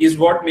 nanometers is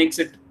what makes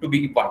it to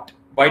be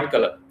white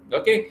color.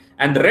 Okay,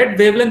 and the red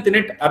wavelength in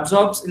it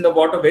absorbs in the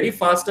water very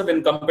faster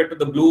when compared to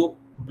the blue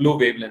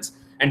wavelengths,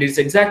 and it's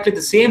exactly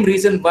the same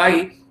reason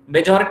why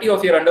majority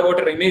of your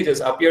underwater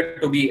images appear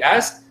to be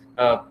as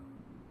a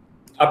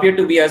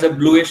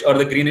bluish or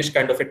the greenish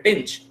kind of a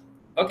tinge.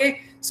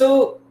 Okay,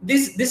 so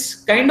this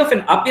kind of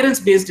an appearance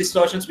based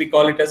distortions, we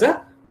call it as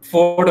a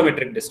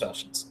photometric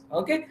distortions.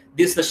 Okay,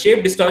 the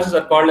shape distortions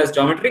are called as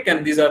geometric,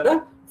 and these are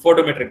the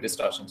photometric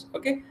distortions.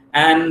 Okay,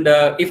 and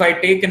if I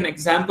take an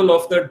example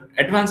of the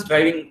advanced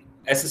driving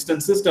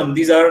assistance system,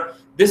 this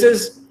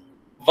is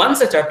one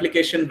such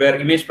application where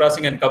image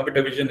processing and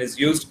computer vision is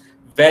used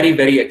very,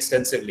 very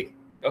extensively.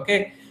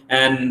 Okay,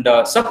 and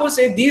suppose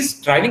say these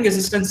driving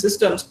assistance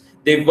systems,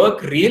 they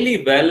work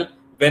really well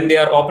when they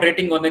are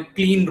operating on a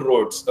clean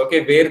roads.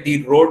 Okay, where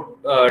the road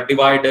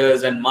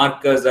dividers and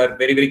markers are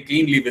very, very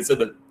cleanly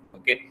visible.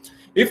 Okay,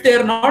 if they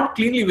are not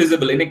cleanly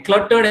visible in a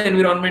cluttered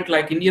environment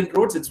like Indian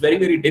roads, it's very,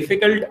 very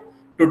difficult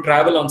to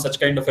travel on such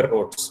kind of a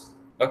roads.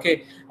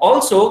 Okay,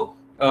 also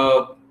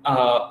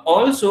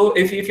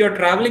if you're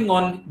traveling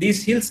on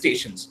these hill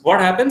stations, what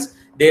happens?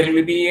 There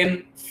will be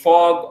in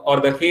fog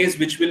or the haze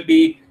which will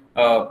be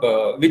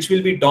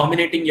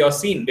dominating your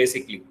scene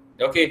basically.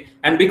 Okay,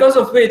 and because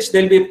of which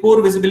there will be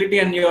poor visibility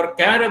and your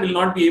camera will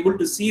not be able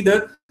to see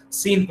the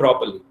scene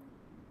properly.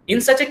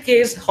 In such a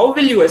case, how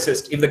will you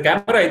assist? If the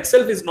camera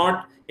itself is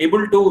not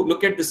able to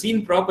look at the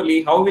scene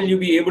properly, how will you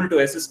be able to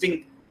assist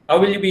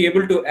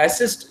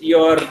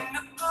your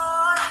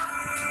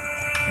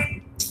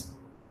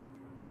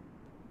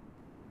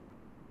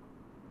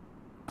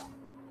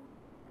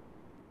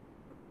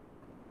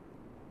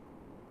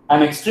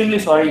I'm extremely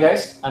sorry,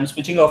 guys. I'm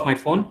switching off my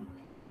phone.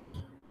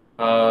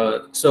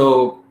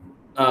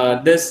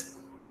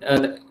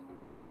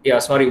 Yeah,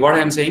 sorry, what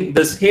I'm saying,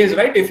 this haze,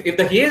 right? If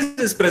the haze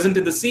is present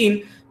in the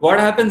scene, what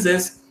happens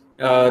is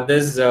it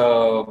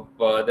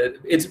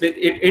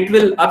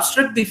will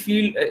obstruct the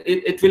field.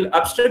 It will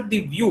obstruct the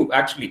view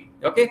actually.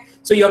 Okay,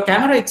 so your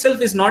camera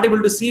itself is not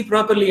able to see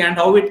properly, and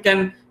how it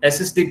can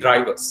assist the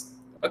drivers.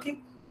 Okay,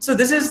 so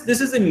this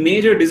is a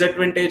major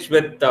disadvantage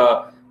with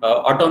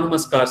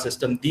autonomous car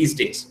system these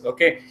days.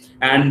 Okay,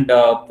 and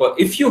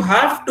if you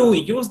have to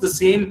use the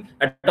same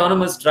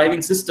autonomous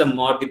driving system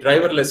or the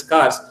driverless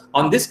cars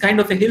on this kind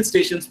of a hill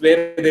stations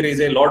where there is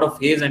a lot of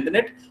haze and in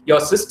it,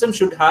 your system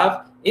should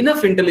have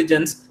enough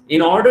intelligence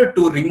in order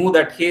to remove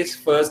that haze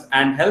first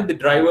and help the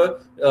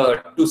driver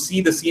to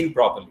see the scene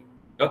properly.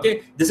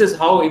 Okay, this is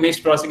how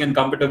image processing and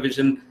computer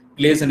vision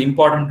plays an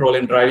important role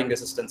in driving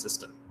assistance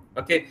system.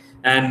 Okay,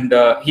 and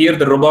here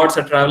the robots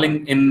are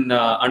traveling in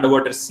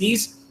underwater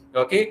seas.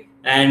 Okay,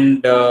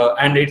 and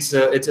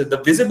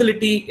the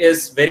visibility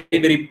is very,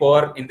 very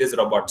poor in these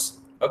robots.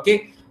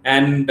 Okay,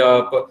 and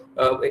for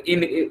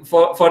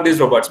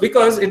these robots,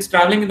 because it's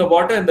traveling in the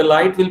water and the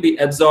light will be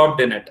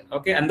absorbed in it.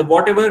 Okay, and so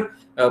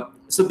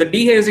the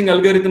dehazing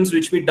algorithms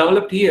which we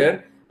developed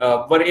here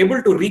were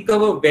able to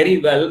recover very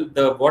well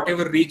the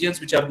whatever regions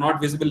which are not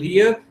visible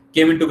here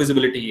came into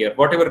visibility here,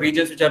 whatever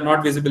regions which are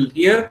not visible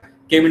here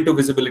came into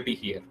visibility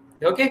here.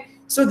 Okay,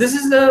 so this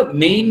is the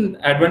main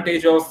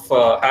advantage of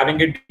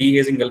having a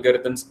dehazing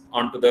algorithms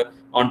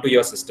onto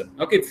your system.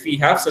 Okay, if we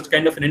have such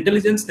kind of an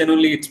intelligence, then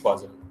only it's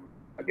possible.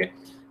 Okay,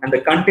 and the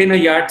container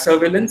yard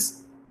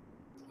surveillance.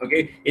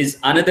 okay, is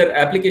another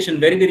application,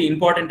 very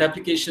important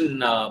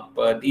application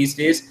these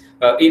days.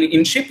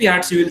 In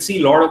shipyards, you will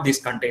see a lot of these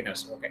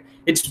containers. Okay,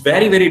 it's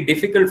very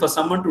difficult for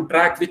someone to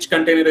track which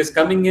container is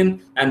coming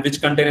in and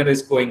which container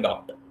is going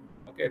out.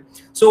 Okay,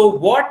 so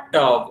what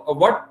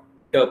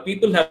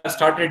people have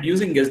started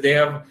using is they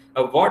have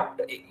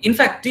in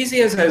fact,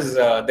 TCS has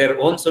their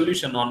own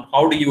solution on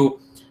how do you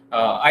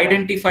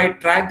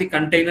track the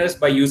containers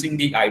by using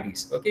the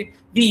IDs. Okay,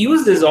 we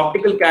use this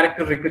optical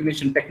character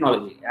recognition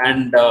technology,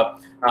 and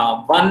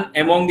one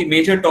among the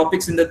major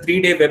topics in the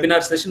 3-day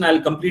webinar session,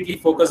 I'll completely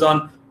focus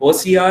on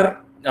OCR.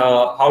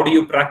 How do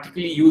you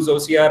practically use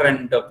OCR,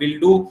 and we'll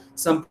do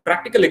some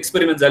practical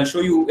experiments. I'll show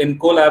you in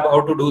Colab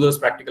how to do those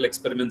practical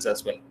experiments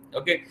as well.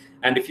 Okay,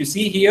 and if you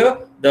see here,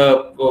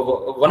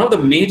 one of the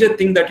major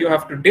thing that you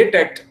have to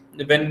detect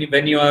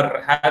when you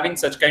are having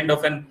such kind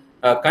of an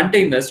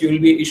containers,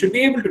 you should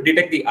be able to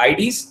detect the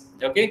IDs.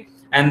 Okay,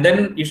 and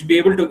then you should be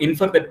able to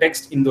infer the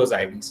text in those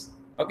IDs.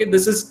 Okay,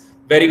 this is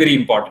very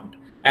important.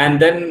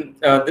 And then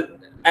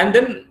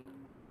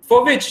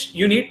for which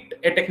you need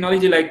a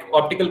technology like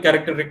optical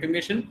character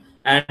recognition.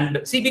 And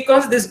see,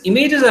 because these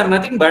images are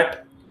nothing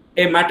but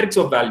a matrix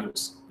of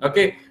values.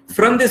 Okay,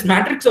 from this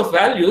matrix of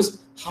values,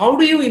 how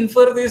do you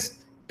infer this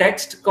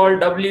text called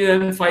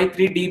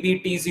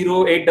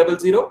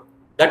WM53DBT0800?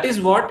 That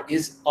is what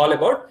is all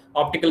about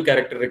optical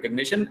character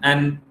recognition,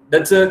 and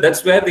that's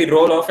where the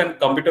role of a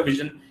computer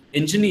vision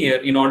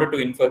engineer in order to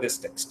infer this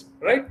text,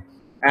 right?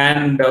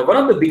 And one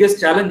of the biggest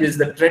challenges,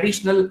 the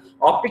traditional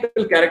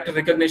optical character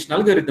recognition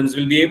algorithms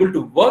will be able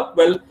to work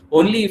well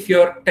only if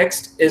your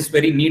text is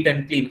very neat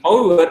and clean.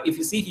 However, if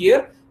you see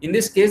here, in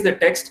this case, the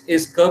text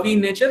is curvy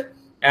in nature,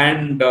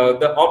 and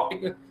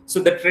so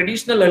the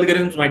traditional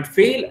algorithms might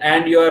fail,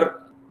 and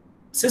your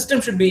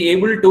system should be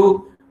able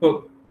to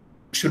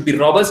should be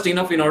robust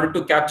enough in order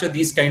to capture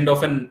these kind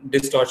of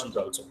distortions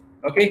also.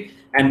 Okay,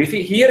 and if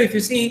you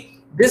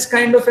see this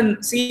kind of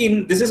a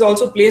scene, this is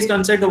also placed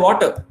inside the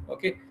water.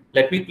 Okay,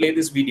 let me play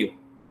this video.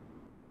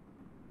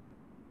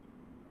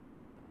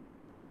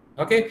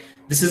 Okay,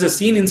 this is a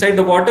scene inside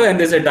the water, and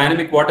there's a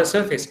dynamic water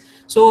surface.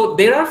 So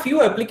there are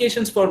few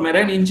applications for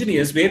marine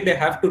engineers where they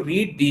have to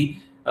read the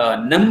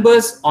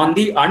numbers on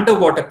the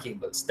underwater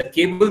cables. The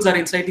cables are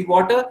inside the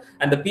water,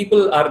 and the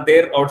people are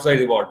there outside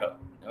the water.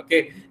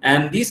 Okay,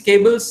 and these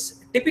cables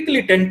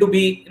typically tend to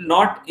be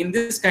not in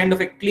this kind of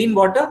a clean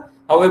water,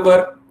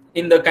 however,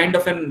 in the kind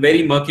of a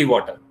very murky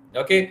water.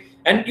 Okay,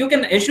 and you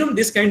can assume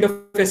this kind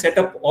of a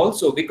setup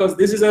also, because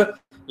this is a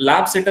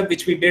lab setup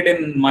which we did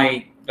in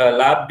my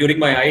lab during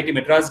my IIT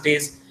Madras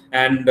days.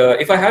 And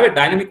if I have a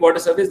dynamic water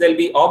surface, there'll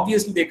be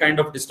obviously the kind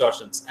of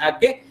distortions.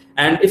 Okay,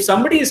 and if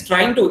somebody is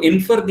trying to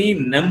infer the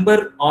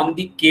number on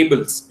the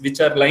cables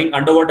which are lying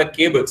underwater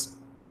cables,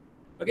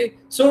 okay,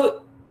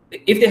 so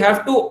if they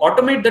have to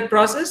automate that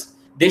process,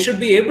 they should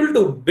be able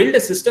to build a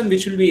system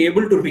which will be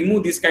able to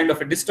remove these kind of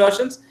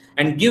distortions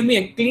and give me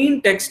a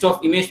clean text of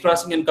image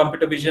processing and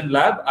computer vision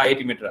lab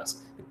IIT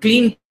Madras.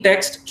 Clean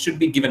text should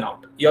be given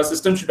out. Your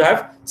system should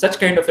have such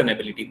kind of an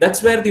ability.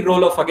 That's where the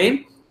role of,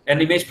 again,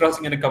 an image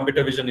processing and a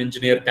computer vision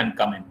engineer can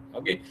come in.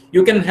 Okay,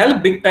 you can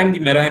help big time the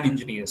marine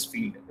engineers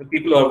field, the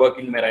people who are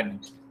working marine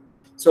engineers.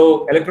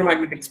 So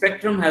electromagnetic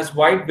spectrum has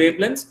wide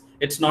wavelengths.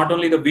 It's not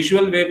only the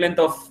visual wavelength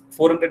of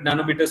 400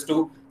 nanometers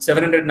to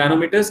 700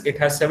 nanometers, it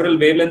has several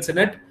wavelengths in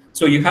it.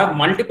 So you have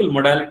multiple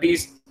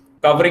modalities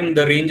covering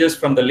the ranges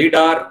from the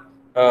LIDAR,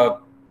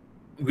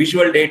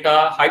 visual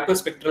data,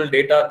 hyperspectral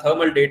data,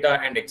 thermal data,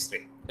 and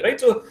X-ray. Right.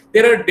 So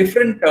there are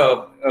different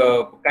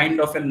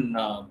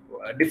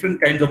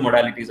different kinds of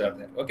modalities are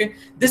there. Okay,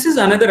 this is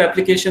another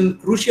application,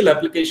 crucial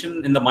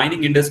application in the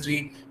mining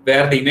industry,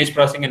 where the image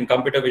processing and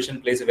computer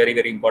vision plays a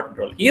very important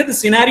role. Here the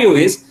scenario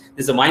is,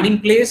 there's a mining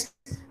place,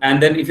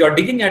 and then if you are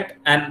digging at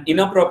an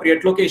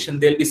inappropriate location,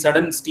 there'll be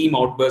sudden steam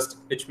outburst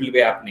which will be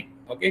happening.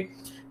 Okay,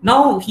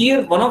 now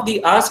here one of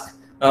the asks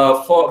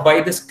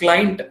by this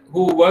client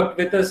who worked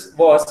with us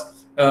was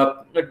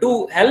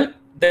to help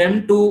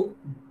them to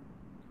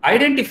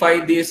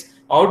identify these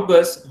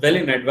outbursts well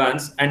in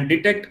advance and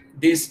detect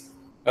these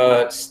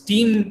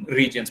steam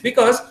regions.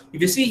 Because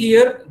if you see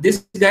here,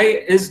 this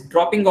guy is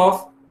dropping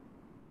off,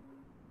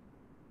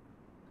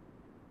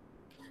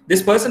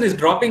 this person is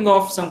dropping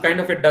off some kind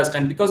of a dust,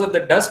 and because of the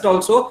dust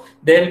also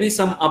there will be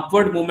some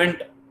upward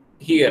movement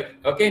here.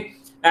 Okay,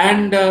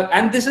 and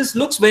this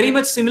looks very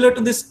much similar to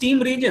the steam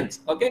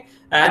regions. Okay,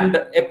 and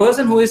a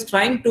person who is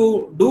trying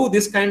to do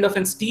this kind of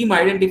a steam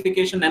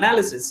identification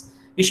analysis,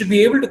 he should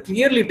be able to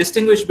clearly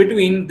distinguish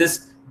between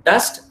this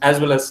dust as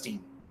well as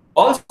steam.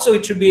 Also,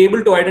 it should be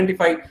able to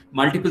identify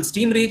multiple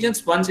steam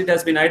regions. Once it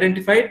has been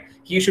identified,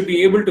 he should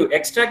be able to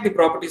extract the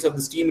properties of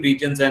the steam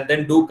regions and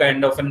then do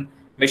kind of a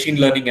machine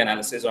learning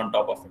analysis on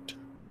top of it.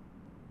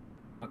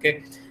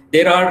 Okay,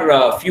 there are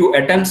a few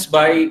attempts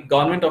by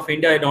Government of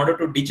India in order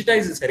to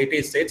digitize these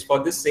heritage sites.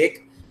 For this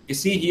sake, you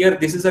see here,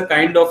 this is a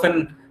kind of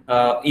an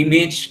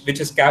image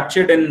which is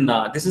captured in,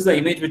 this is the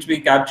image which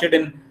we captured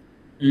in,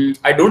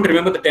 I don't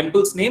remember the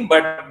temple's name,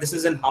 but this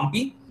is in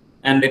Hampi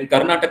and in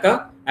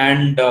Karnataka.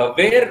 and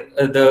where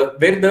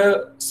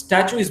the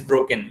statue is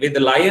broken, where the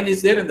lion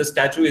is there and the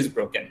statue is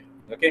broken.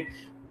 Okay,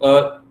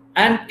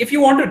 and if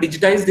you want to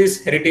digitize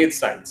these heritage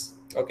sites,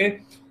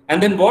 okay,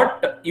 and then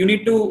what you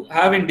need to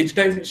have in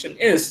digitization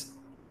is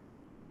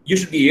you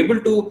should be able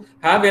to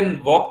have a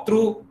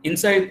walkthrough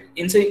inside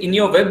in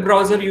your web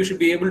browser. You should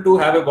be able to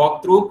have a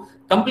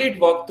complete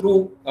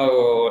walkthrough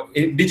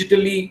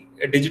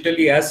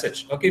digitally as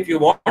such. Okay, if you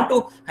want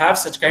to have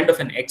such kind of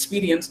an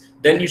experience,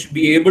 then you should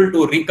be able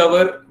to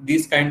recover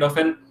these kind of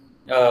an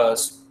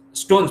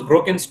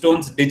broken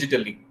stones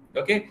digitally.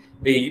 Okay,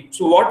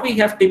 so what we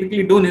have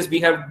typically done is we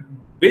have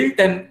built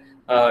an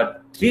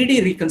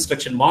 3D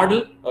reconstruction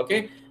model.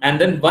 Okay, and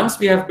then once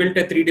we have built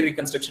a 3D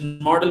reconstruction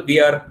model, we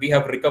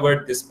have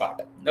recovered this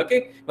part.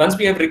 Okay, once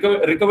we have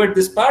recovered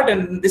this part,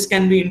 and this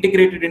can be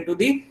integrated into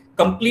the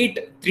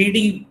complete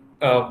 3D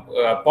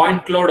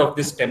point cloud of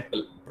this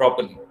temple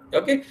properly.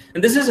 Okay,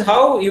 and this is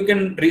how you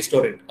can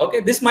restore it. Okay,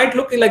 this might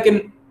look like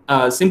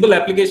a simple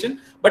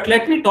application, but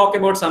let me talk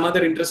about some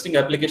other interesting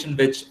application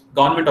which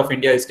Government of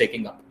India is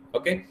taking up.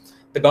 Okay,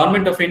 the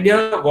Government of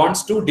India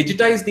wants to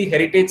digitize the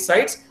heritage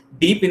sites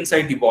deep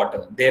inside the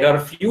water. There are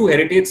few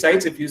heritage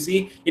sites. If you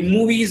see in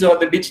movies or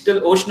the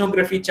digital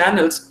oceanography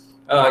channels,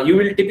 you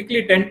will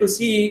typically tend to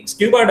see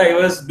scuba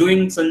divers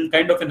doing some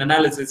kind of an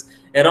analysis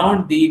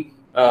around the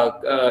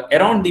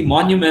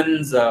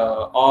monuments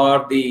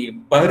or the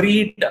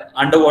buried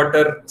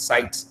underwater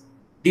sites,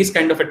 these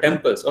kind of a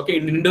temples. Okay,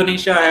 in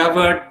Indonesia, I have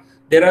heard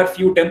there are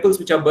few temples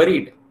which are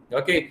buried.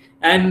 Okay,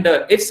 and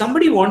if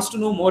somebody wants to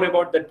know more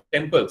about the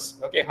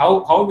temples, okay,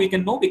 how we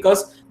can know,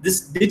 because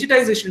this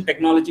digitization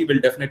technology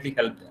will definitely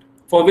help there,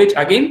 for which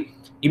again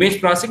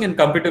image processing and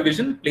computer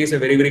vision plays a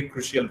very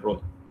crucial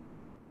role.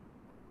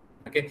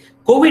 Okay,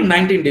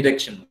 COVID-19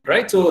 detection,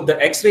 right? So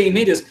the X-ray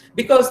images,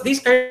 because these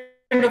kind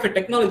of a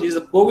technology is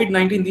a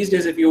COVID-19 these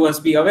days, if you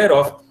must be aware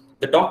of,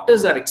 the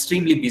doctors are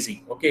extremely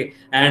busy. Okay,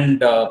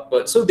 and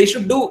so they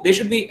should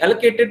be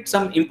allocated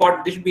some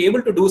important, they should be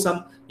able to do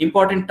some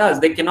important tasks.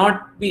 They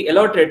cannot be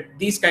allotted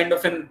these kind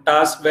of an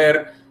task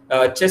where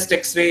chest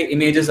X-ray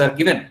images are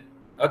given.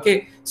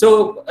 Okay,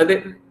 so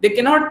they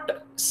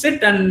cannot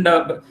sit and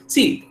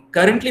see.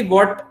 Currently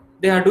what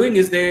they are doing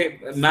is they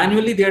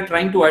are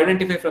trying to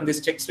identify from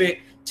this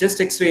chest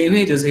X-ray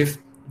images if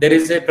there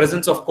is a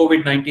presence of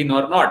COVID-19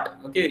 or not.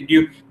 Okay,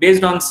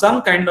 based on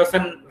some kind of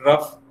an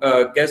rough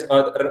guess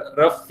or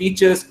rough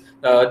features,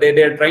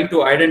 they are trying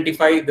to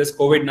identify this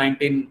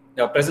COVID-19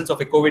 presence of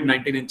a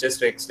COVID-19 in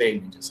chest X-ray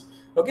images.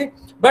 Okay,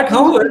 but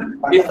however,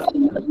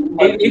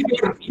 if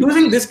you're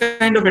using this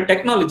kind of a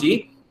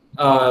technology,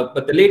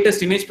 but the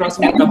latest image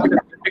processing and computer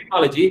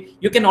technology,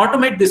 you can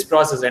automate this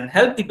process and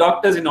help the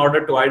doctors in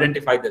order to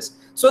identify this,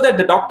 so that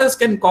the doctors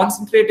can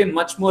concentrate in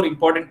much more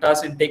important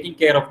tasks in taking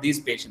care of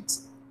these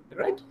patients.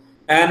 Right,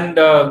 and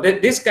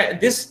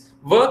this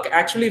work,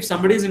 actually, if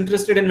somebody is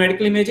interested in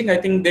medical imaging, I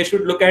think they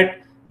should look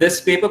at this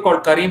paper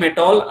called Karim et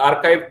al.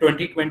 Archive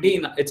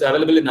 2020. It's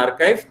available in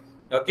Archive.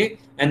 Okay,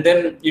 and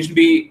then you should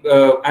be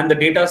and the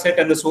data set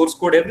and the source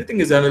code,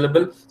 everything is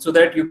available, so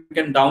that you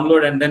can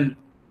download and then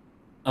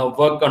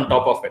work on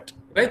top of it.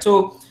 Right,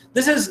 so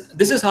this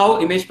is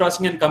how image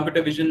processing and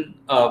computer vision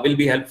will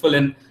be helpful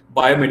in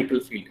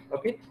biomedical field.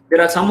 Okay,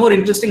 there are some more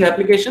interesting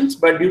applications,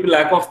 but due to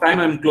lack of time,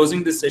 I'm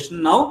closing this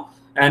session now.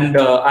 And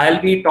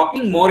I'll be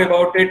talking more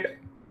about it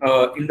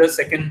in the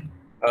second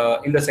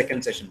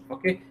session.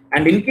 Okay,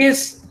 and in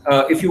case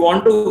if you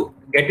want to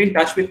get in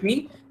touch with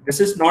me, this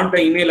is not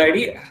the email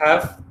ID. I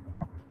have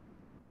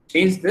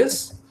changed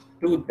this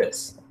to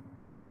this.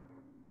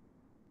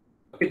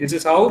 Okay, this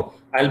is how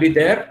I'll be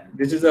there.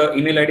 This is the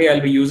email ID I'll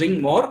be using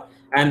more,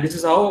 and this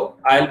is how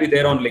I'll be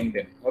there on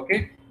LinkedIn.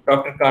 Okay,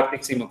 Dr.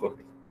 Karthik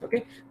Seemakurthy.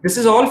 Okay, this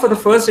is all for the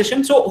first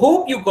session. So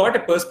hope you got a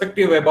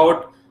perspective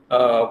about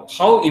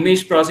how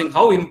image processing,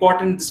 how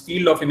important this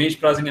field of image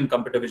processing and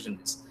computer vision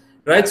is.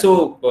 Right,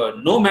 so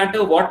no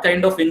matter what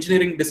kind of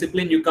engineering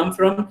discipline you come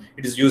from,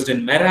 it is used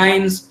in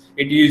marines,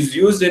 it is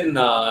used in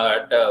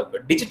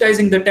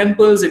digitizing the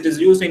temples, it is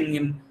used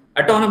in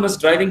autonomous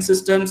driving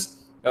systems,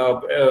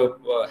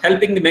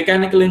 helping the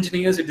mechanical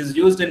engineers, it is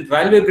used in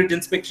railway bridge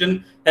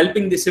inspection,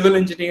 helping the civil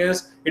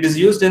engineers, it is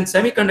used in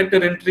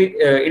semiconductor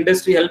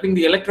industry, helping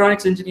the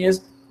electronics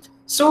engineers.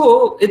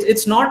 So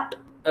it's not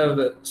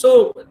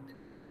so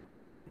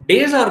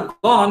days are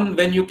gone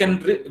when you can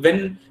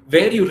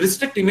where you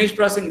restrict image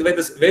processing,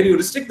 where you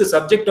restrict the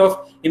subject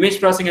of image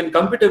processing and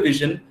computer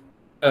vision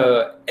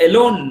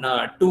alone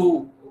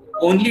to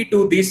only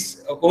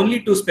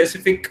to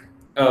specific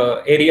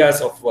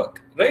areas of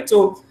work. Right,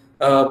 so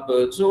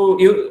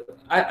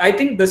I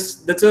think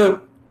that's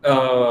a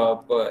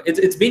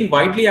it's being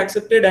widely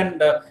accepted,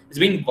 and it's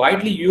being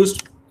widely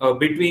used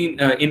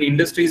in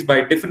industries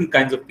by different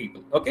kinds of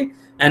people. Okay,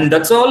 and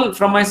that's all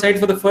from my side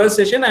for the first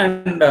session,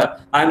 and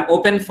I'm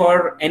open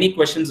for any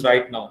questions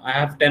right now. I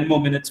have 10 more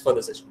minutes for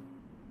the session.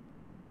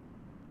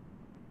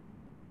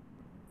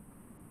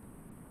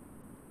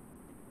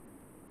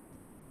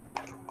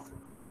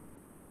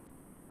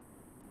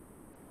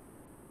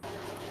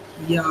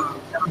 Yeah,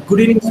 good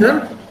evening,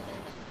 sir.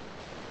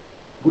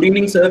 Good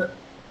evening, sir.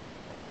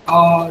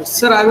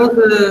 Sir, I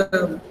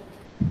was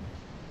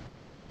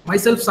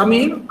myself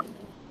Samir.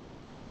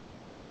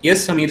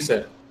 Yes, Samir,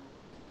 sir.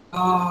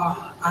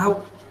 I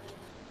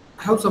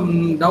have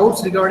some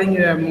doubts regarding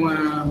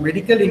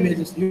medical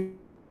images.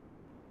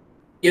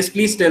 Yes,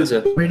 please tell,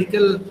 sir.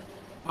 Medical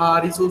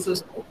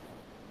resources.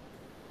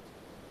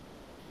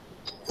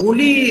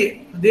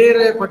 Only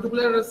their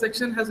particular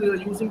section has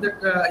using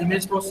that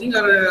image processing,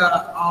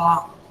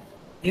 or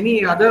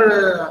any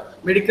other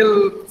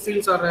medical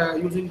fields are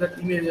using that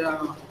image,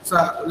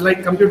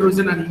 like computer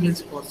vision and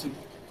image processing.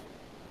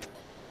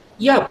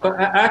 Yeah, but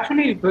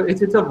actually,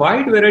 it's a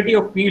wide variety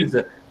of fields.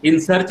 In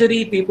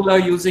surgery, people are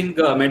using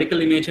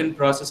medical image and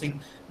processing,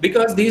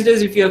 because these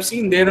days, if you have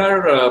seen, there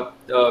are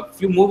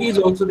few movies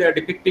also they are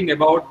depicting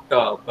about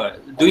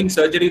doing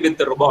surgery with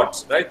the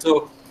robots, right?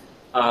 So,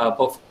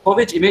 for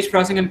which image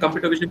processing and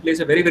computer vision plays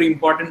a very, very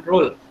important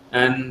role.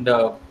 And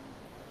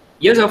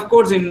yes, of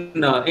course,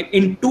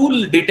 in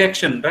tool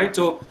detection, right?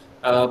 So,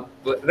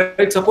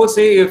 right, suppose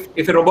say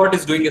if a robot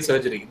is doing a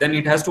surgery, then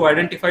it has to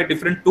identify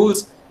different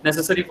tools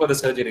necessary for the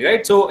surgery,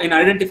 right? So, in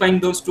identifying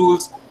those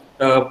tools,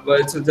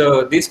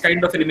 this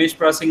kind of an image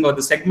processing or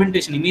the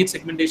segmentation, image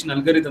segmentation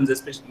algorithms,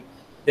 especially,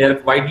 they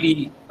are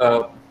widely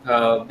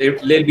they'll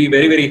be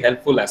very, very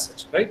helpful as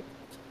such, right?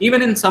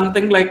 Even in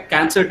something like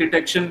cancer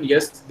detection,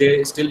 yes,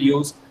 they still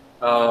use,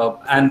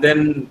 and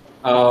then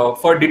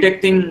for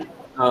detecting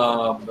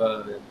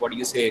what do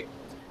you say,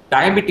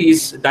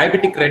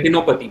 diabetic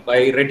retinopathy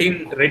by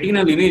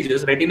retinal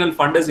images, retinal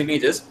fundus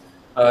images,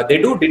 they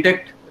do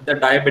detect the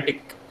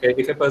diabetic,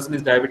 if a person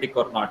is diabetic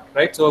or not,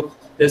 right? So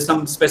there's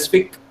some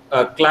specific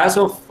class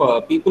of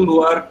people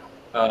who are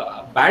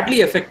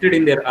badly affected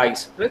in their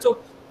eyes, right?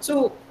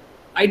 So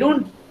I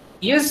don't.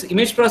 Yes,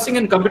 image processing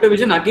and computer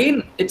vision,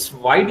 again, it's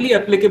widely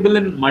applicable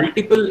in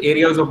multiple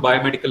areas of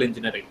biomedical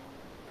engineering.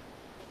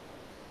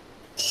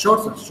 Sure,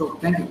 sir. Sure.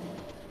 Thank you.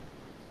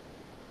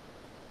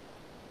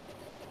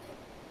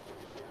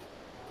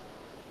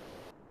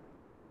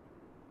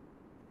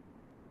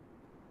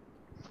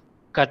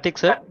 Karthik,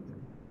 sir.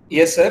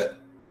 Yes, sir.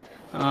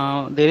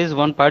 There is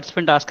one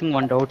participant asking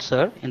one doubt,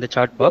 sir, in the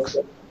chat box.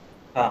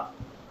 Am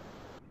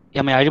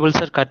I audible,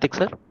 sir? Karthik,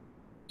 sir?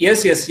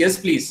 Yes,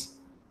 please.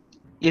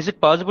 Is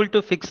it possible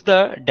to fix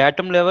the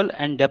datum level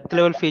and depth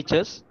level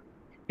features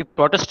if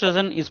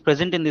protostogen is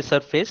present in the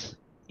surface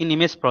in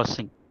image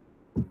processing?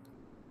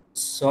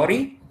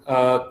 Sorry,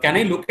 can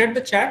I look at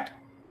the chat?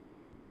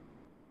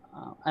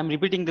 I'm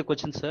repeating the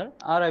question, sir,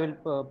 or I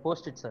will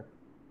post it, sir,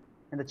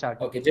 in the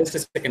chat. Okay, just a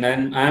second.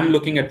 I'm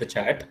looking at the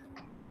chat.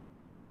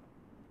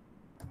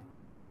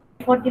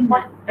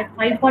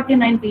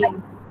 5:49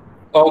 p.m.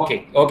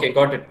 Okay,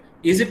 got it.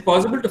 Is it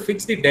possible to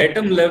fix the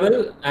datum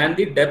level and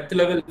the depth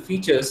level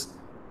features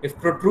if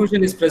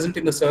protrusion is present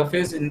in the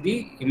surface in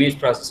the image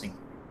processing?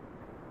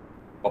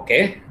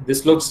 Okay,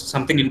 this looks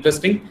something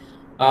interesting.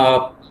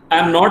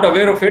 I'm not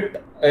aware of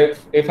it.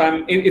 If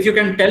you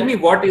can tell me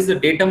what is the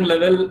datum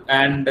level,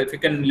 and if you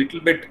can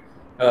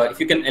if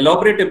you can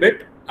elaborate a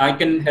bit, I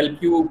can help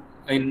you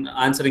in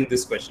answering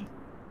this question.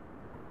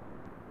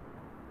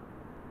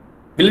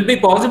 Will it be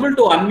possible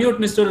to unmute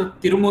Mr.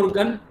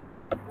 Tirumurugan?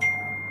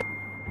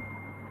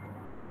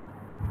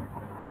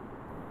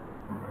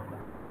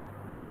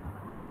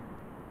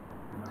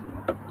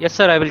 Yes,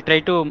 sir, I will try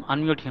to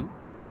unmute him.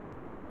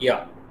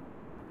 Yeah.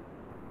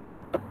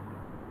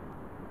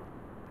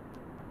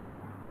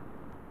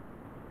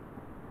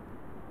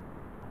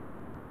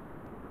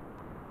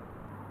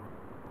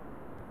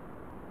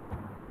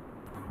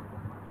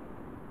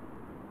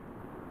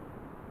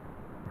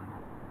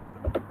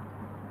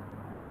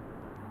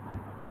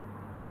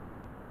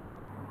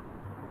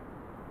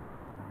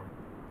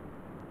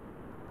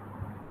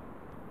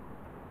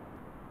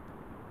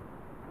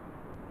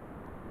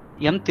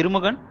 M.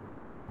 Tirumugan?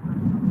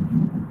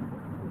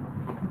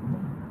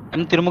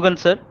 M. Tirumugan,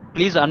 sir,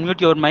 please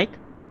unmute your mic.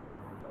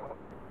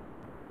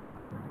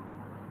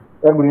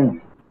 Good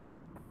evening.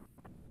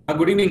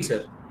 Good evening,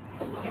 sir.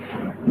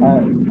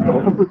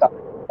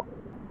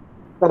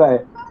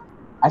 Sir,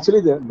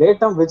 actually, the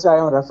datum which I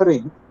am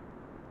referring,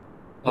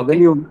 Okay. when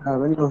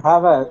you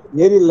have a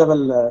aerial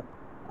level,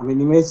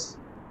 image,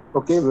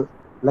 okay,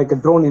 like a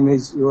drone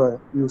image,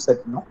 you said,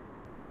 no?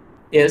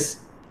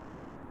 Yes.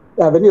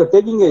 When you are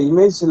taking an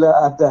image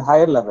at the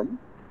higher level,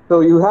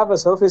 so you have a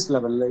surface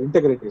level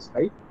integrities,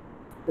 right?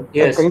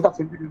 Yes. Kind of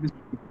integrities,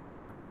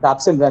 the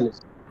ups and values.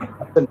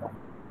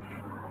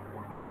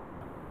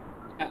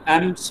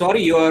 I'm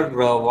sorry, your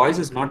voice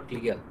is not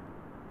clear.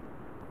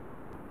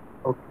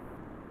 Okay.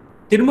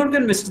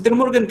 Mr.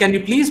 Tirumurugan, can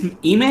you please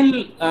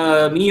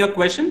email me your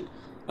question?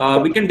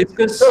 We can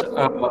discuss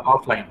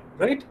offline,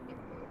 right?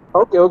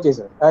 Okay,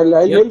 sir. I'll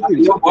mail to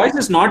you. Your voice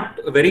is not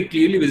very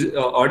clearly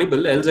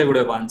audible, else I would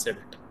have answered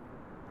it.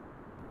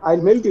 I'll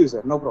mail to you,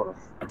 sir. No problem.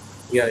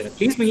 Yeah.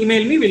 Please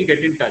email me. We'll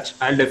get in touch.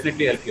 I'll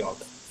definitely help you out.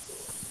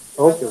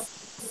 Okay.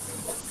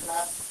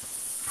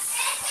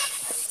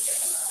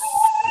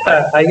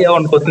 I have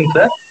one question,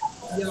 sir.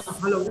 Yeah,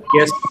 hello.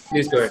 Yes,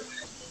 please go ahead.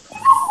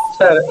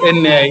 Sir, in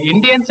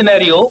Indian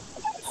scenario,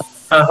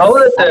 how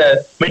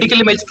the medical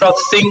image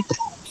processing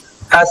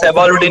has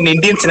evolved in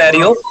Indian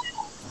scenario,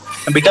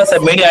 because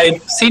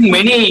I've seen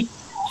many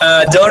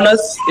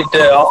journals.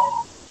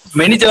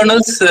 Many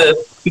journals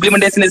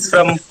implementation is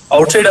from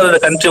outside of the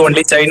country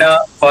only, China,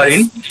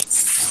 foreign.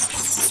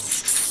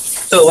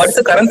 So what is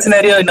the current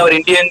scenario in our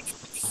Indian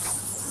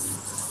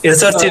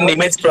research in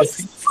image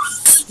processing?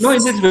 No,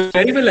 it is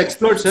very well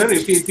explored, sir.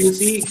 If you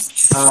see,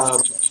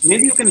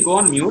 maybe you can go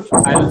on mute.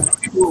 I'll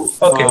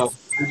Okay. help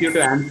you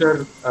to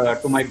answer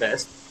to my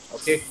best.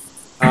 Okay.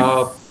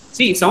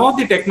 See, some of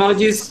the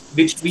technologies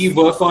which we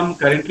work on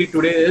currently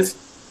today is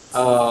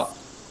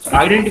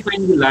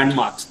identifying the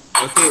landmarks.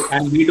 Okay,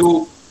 and we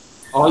do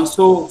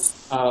also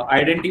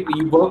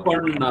we work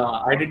on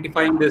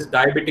identifying this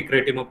diabetic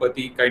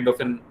retinopathy kind of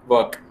an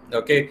work.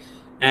 Okay,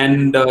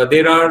 and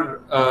there are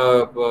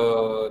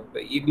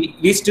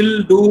we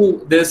still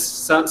do this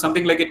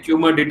something like a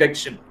tumor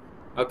detection.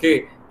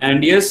 Okay,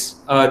 and yes,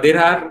 there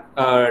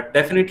are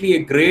definitely a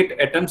great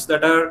attempts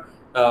that are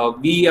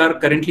we are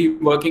currently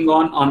working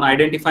on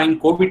identifying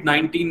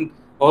COVID-19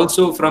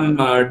 also from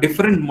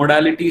different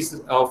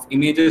modalities of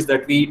images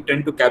that we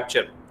tend to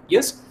capture.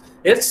 Yes,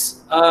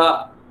 it's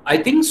I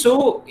think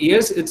so.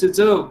 Yes, it's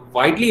a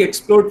widely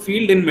explored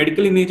field in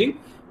medical imaging.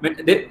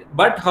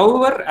 But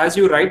however, as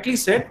you rightly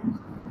said,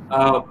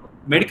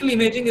 medical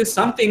imaging is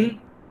something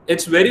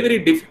it's very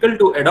difficult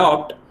to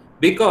adopt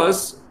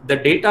because the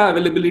data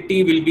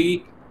availability will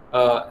be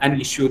an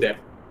issue there.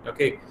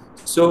 Okay,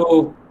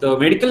 so the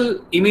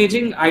medical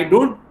imaging, I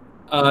don't.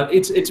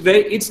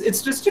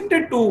 It's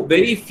restricted to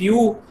very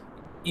few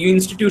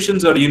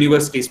institutions or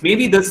universities.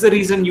 Maybe that's the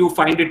reason you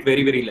find it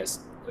very less.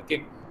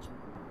 Okay,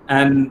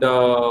 and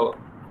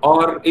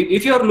or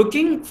if you are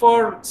looking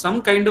for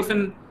some kind of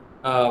an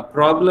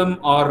problem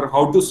or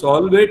how to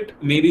solve it,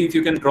 maybe if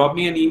you can drop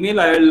me an email,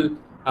 I'll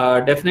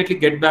definitely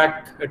get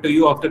back to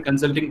you after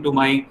consulting to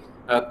my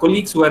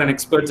colleagues who are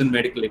experts in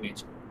medical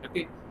imaging.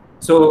 Okay,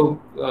 so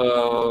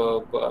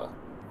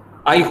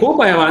I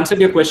hope I have answered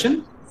your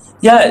question.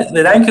 Yeah,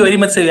 thank you very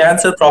much. You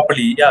answered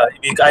properly. Yeah,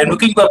 I'm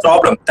looking for a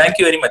problem. Thank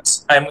you very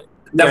much. I'm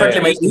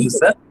definitely making this,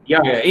 sir.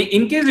 Yeah.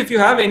 In case if you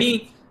have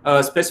any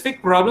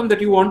specific problem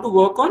that you want to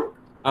work on,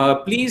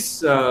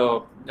 please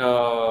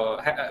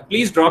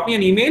please drop me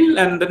an email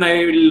and then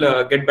I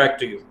will get back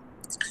to you.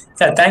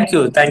 Yeah, thank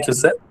you,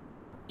 sir.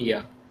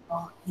 Yeah.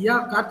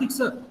 Yeah, Karthik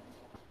sir.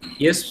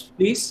 Yes,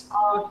 please.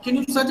 Can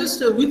you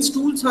suggest which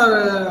tools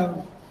are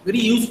very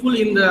useful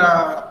in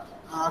the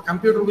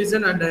computer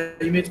vision and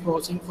image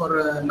processing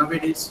for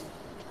nowadays?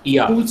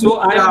 Yeah. Tools So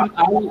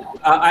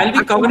I'll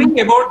be covering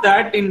about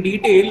that in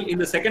detail in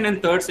the second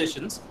and third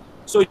sessions.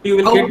 So you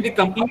will get the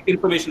complete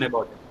information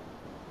about it.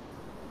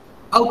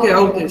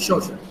 Okay,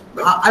 sure.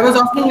 I was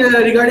asking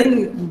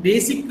regarding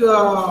basic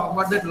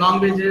what that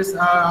languages,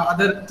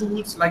 other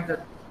tools like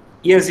that.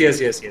 Yes.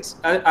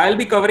 I'll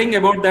be covering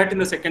about that in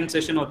the second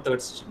session or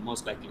third session,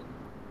 most likely.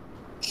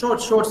 Sure,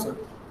 sir.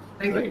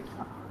 Thank you.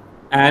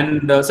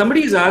 And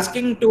somebody is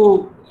asking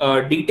to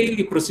detail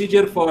the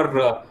procedure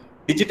for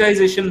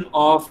digitization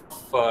of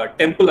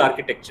temple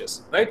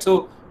architectures, right?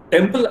 So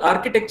temple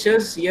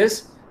architectures,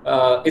 yes,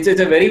 it's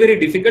a very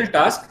difficult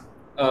task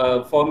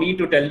for me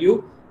to tell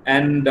you,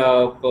 and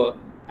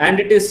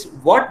it is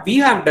what we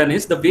have done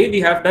is the way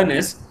we have done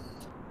is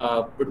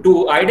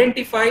to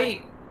identify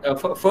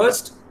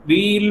first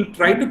we'll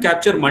try to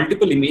capture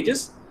multiple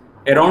images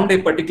around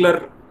a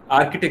particular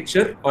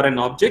architecture or an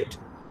object,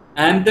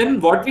 and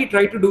then what we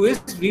try to do is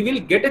we will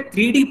get a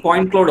 3D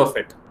point cloud of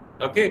it.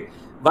 Okay,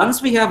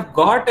 once we have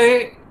got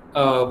a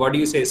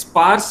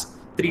sparse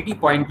 3D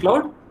point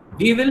cloud,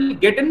 we will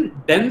get a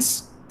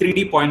dense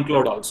 3D point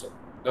cloud also.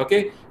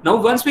 Okay, now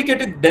once we get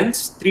a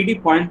dense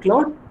 3D point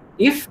cloud,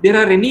 if there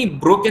are any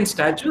broken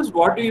statues,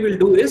 what we will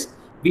do is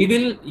we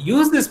will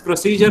use this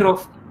procedure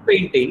of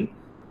painting.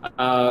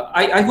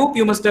 I hope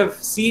you must have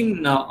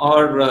seen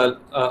or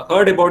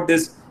heard about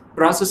this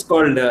process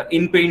called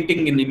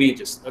in-painting in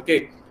images.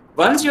 Okay,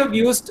 once you have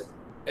used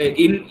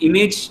in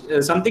image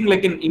something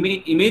like an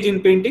image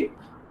in-painting,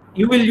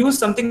 you will use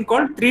something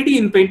called 3D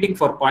in-painting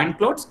for point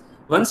clouds.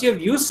 Once you have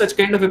used such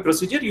kind of a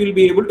procedure, you will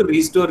be able to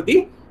restore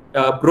the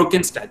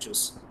broken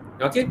statues.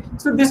 Okay,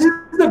 so this is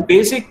the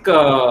basic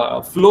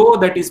flow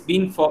that is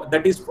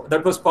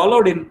that was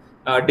followed in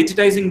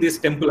digitizing these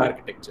temple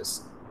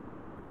architectures.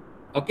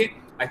 Okay,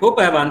 I hope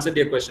I have answered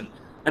your question.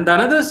 And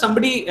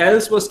somebody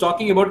else was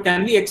talking about,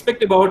 can we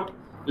expect about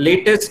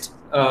latest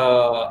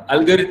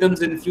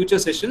algorithms in future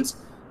sessions?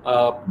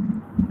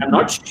 I'm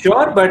not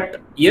sure,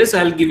 but yes,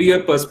 I'll give you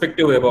a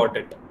perspective about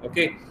it.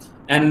 Okay,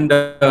 and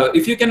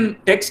if you can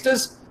text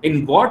us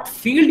in what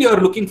field you are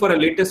looking for a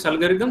latest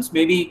algorithms,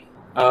 maybe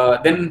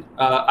then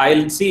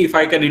I'll see if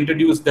I can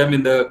introduce them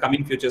in the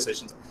coming future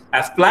sessions.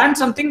 I've planned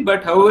something,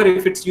 but however,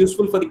 if it's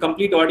useful for the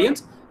complete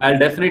audience, I'll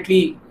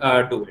definitely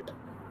do it.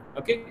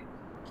 Okay,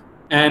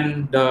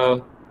 and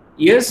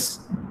yes,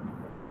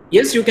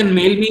 you can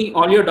mail me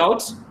all your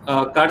doubts.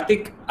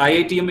 Karthik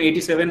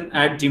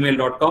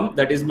IITM87@gmail.com.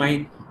 That is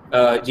my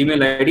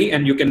Gmail ID,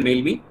 and you can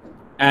mail me.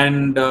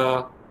 And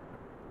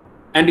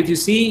if you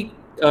see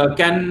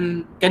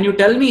can you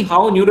tell me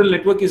how neural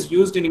network is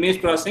used in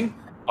image processing?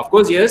 Of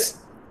course, yes.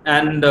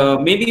 And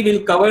maybe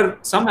we'll cover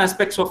some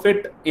aspects of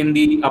it in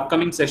the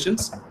upcoming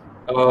sessions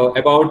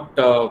about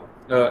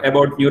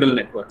neural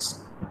networks.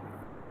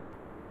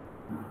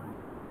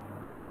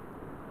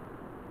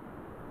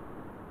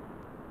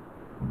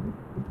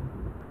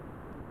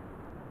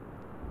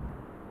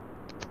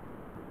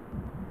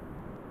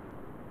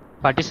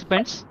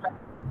 Participants,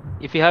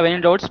 if you have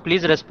any doubts,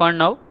 please respond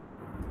now.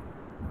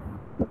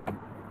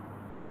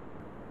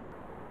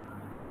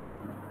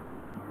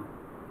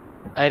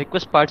 I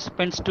request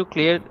participants to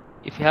clear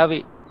if you have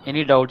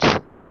any doubts.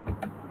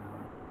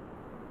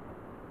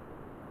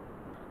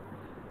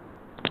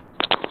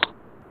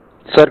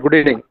 Sir, good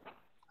evening.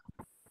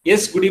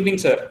 Yes, good evening,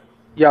 sir.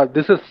 Yeah,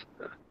 this is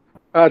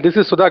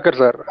Sudhakar,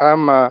 sir.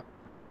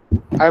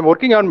 I'm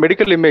working on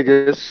medical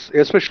images,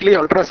 especially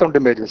ultrasound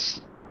images.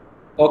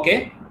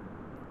 Okay.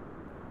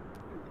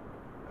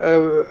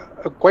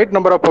 Quite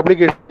number of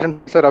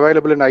publications are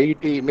available in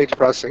IIT image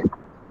processing.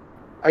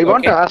 I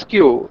want to ask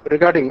you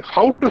regarding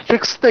how to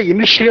fix the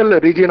initial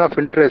region of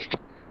interest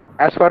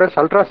as far as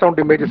ultrasound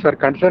images are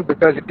concerned,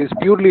 because it is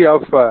purely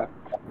of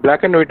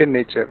black and white in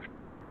nature.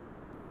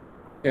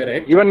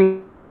 Correct.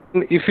 Even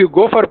if you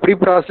go for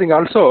pre-processing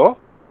also,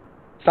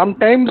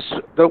 sometimes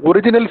the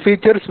original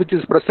features which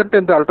is present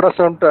in the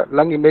ultrasound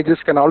lung images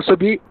can also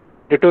be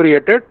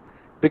deteriorated,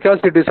 because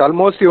it is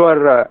almost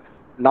your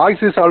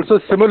noise is also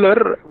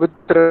similar with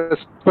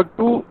respect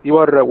to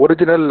your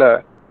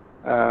original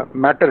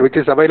matter which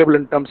is available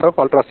in terms of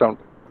ultrasound.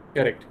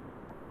 Correct.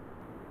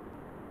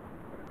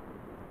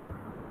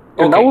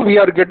 Okay. Now we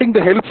are getting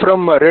the help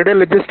from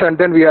radiologists, and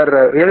then we are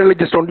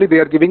radiologists only, they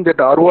are giving that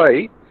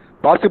ROI.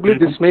 Possibly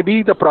this may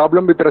be the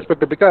problem with respect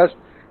to, because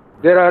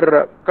there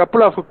are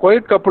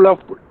quite couple of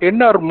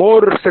 10 or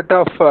more set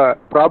of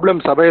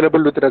problems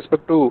available with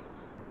respect to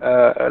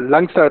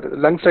lung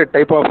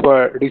type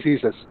of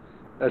diseases,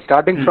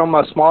 starting from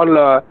a small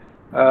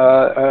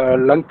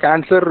lung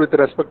cancer with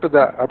respect to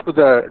up to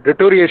the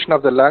deterioration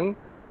of the lung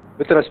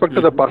with respect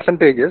to the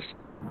percentages.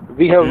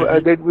 We have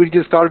which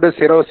is called as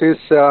cirrhosis,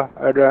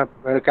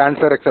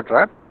 cancer,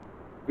 etc.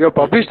 We have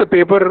published the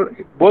paper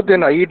both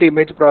in IIT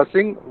image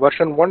processing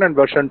version 1 and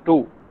version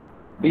 2.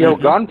 We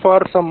have gone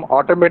for some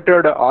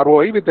automated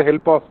ROI with the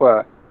help of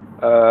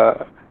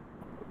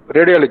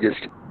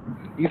radiologist.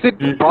 Is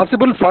it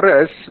possible for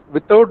us,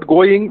 without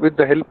going with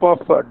the help of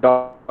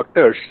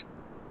doctors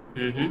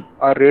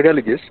or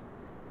radiologists,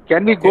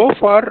 can we go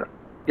for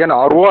an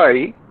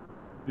ROI?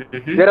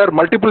 There are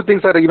multiple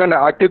things, are even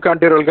active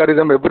contour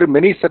algorithm,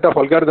 many set of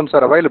algorithms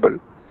are available.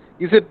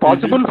 Is it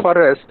possible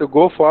for us to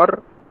go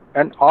for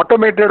an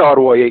automated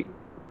ROI?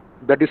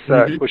 That is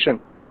the question.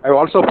 I have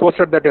also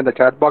posted that in the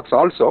chat box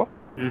also.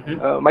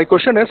 My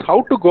question is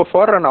how to go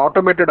for an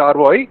automated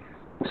ROI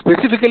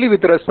specifically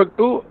with respect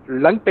to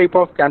lung type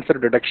of cancer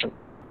detection.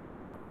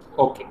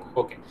 Okay.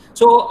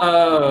 So,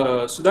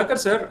 Sudhakar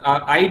sir,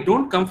 I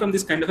don't come from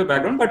this kind of a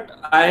background, but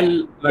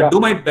I'll do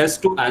my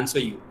best to answer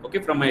you, okay,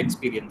 from my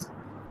experience.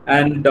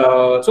 And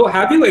so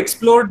have you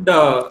explored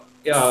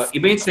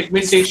image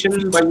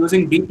segmentation by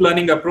using deep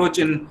learning approach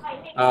in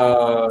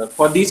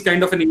for these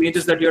kind of an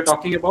images that you're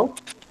talking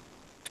about?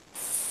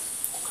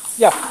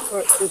 Yeah,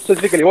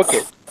 specifically,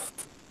 okay.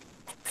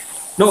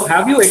 No,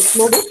 have you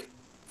explored it?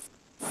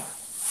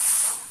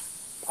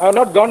 I have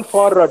not gone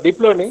for deep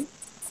learning.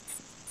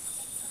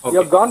 We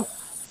have gone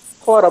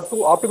for up to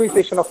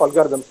optimization of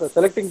algorithms,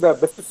 selecting the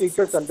best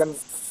features, and then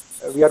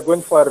we are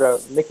going for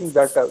making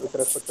that with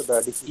respect to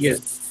the disease.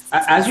 Yes,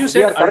 as you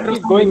said,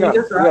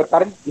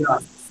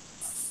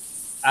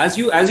 as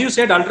you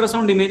said,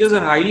 ultrasound images are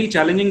highly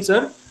challenging,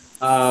 sir.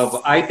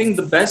 I think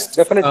the best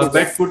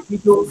bet would be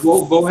to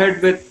go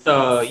ahead with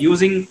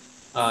using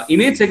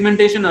image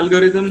segmentation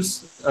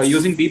algorithms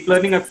using deep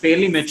learning are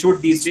fairly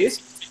matured these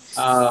days.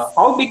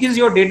 How big is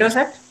your data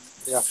set?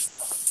 Yeah.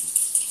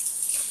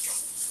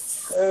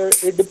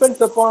 It depends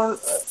upon,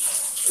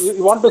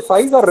 you want the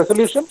size or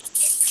resolution?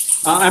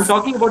 I'm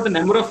talking about the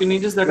number of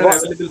images that are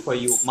available for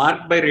you,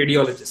 marked by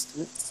radiologists.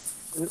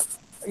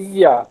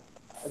 Yeah,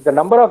 the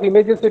number of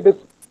images, it is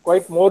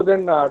quite more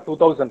than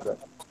 2,000.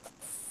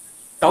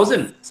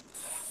 1,000?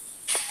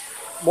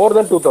 More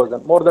than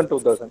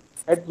 2,000.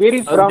 It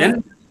varies from...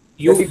 Then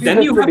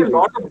you have a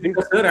lot of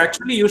data, sir.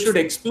 Actually, you should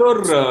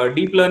explore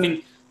deep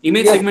learning,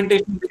 image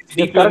segmentation,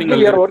 deep learning. Currently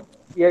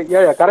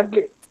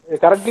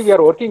we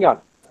are working on.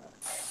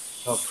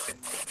 Okay.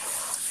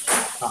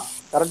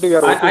 Currently we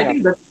are working I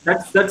think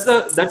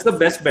that's the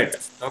best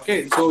bet.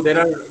 Okay, so there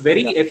are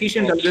very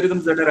efficient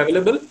algorithms that are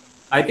available.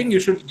 I think you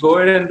should go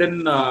ahead and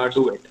then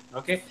do it.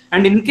 Okay,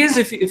 and in case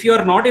if you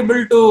are not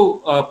able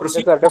to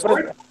proceed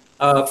forward,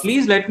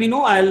 please let me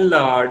know.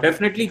 I'll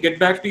definitely get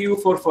back to you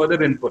for further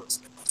inputs.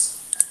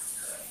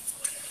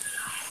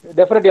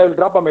 Definitely, I will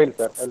drop a mail,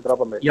 sir.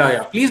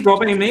 Yeah. Please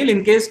drop an email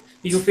in case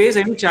you face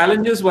any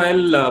challenges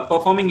while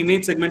performing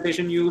image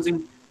segmentation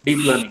using deep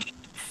learning.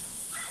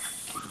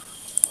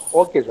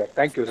 Okay, sir.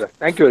 Thank you, sir.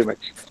 Thank you very much.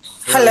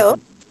 Hello.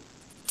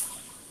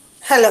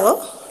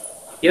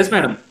 Yes,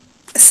 madam.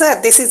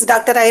 Sir, this is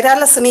Dr.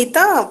 Airala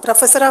Sunita,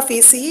 Professor of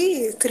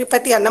ECE,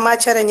 Tirupati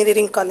Annamachar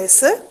Engineering College,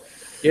 sir.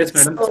 Yes,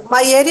 madam. So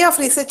my area of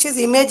research is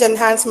image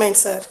enhancement,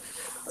 sir.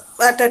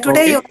 But today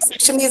Okay. your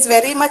session is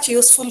very much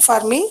useful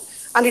for me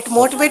and it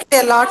motivates me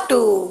a lot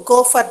to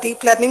go for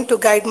deep learning to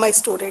guide my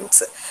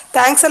students.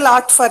 Thanks a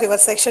lot for your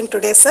session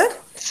today, sir.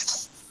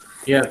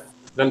 Yeah,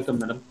 welcome,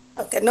 madam.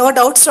 Okay, no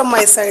doubts from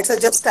my side. So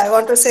just I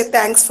want to say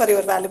thanks for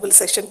your valuable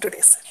session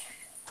today, sir.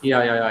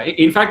 Yeah.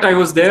 In fact, I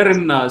was there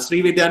in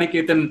Sri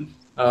Vidyaniketan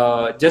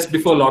just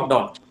before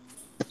lockdown.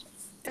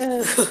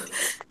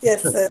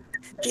 Yes, sir.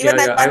 Even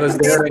I I got was to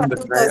there there for in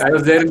 2000. I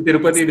was there in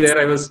Tirupati. There,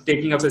 I was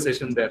taking up a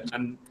session there,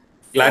 and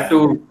glad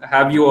to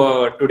have you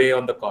today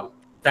on the call.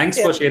 Thanks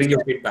Yeah. for sharing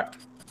your feedback.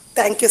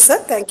 Thank you, sir.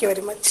 Thank you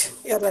very much.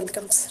 You're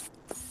welcome, sir.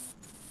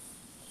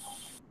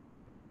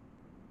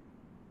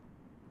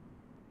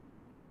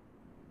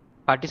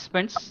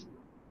 Participants,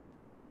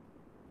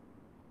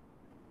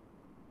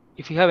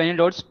 if you have any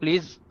doubts,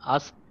 please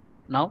ask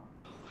now.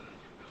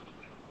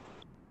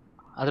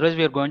 Otherwise,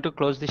 we are going to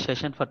close this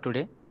session for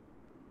today.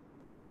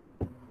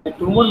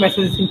 Two more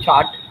messages in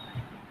chat.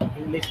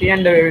 They see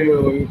and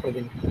we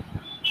present.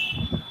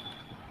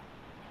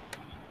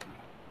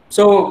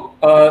 So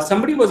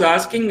somebody was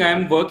asking,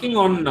 I'm working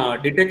on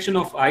detection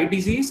of eye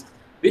disease.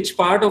 Which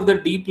part of the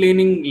deep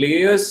learning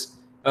layers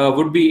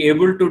would be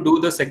able to do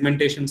the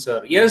segmentation,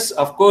 sir? Yes,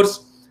 of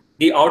course,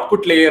 the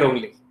output layer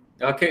only.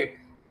 Okay,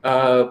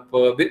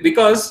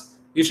 because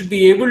you should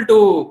be able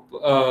to,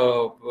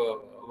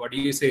 what do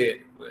you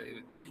say?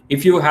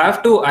 If you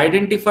have to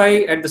identify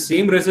at the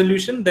same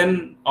resolution,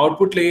 then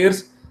output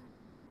layers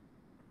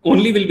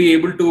only will be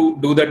able to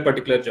do that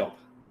particular job.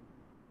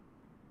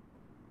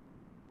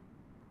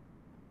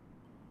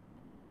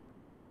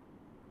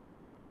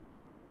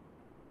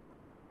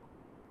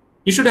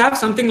 You should have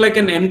something like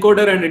an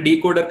encoder and a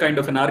decoder kind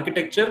of an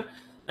architecture,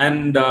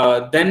 and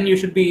then you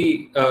should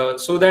be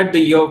so that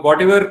your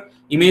whatever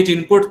image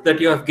input that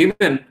you have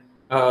given,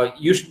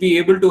 you should be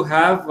able to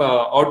have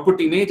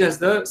output image as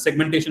the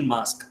segmentation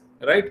mask,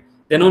 right?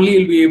 Then only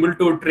you'll be able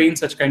to train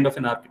such kind of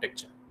an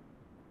architecture.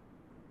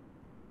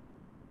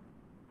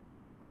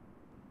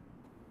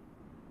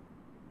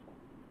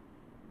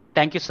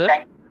 Thank you,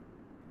 sir.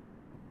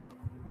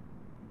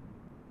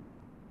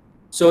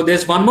 So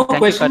there's one more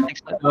question.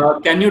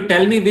 Karthik, can you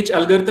tell me which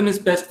algorithm is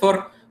best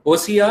for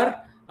OCR?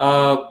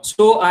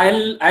 So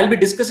I'll be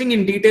discussing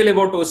in detail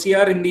about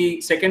OCR in the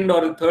second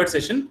or third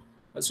session.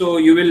 So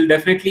you will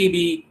definitely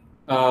be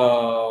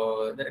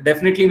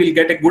will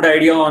get a good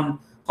idea on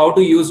how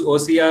to use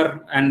OCR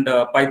and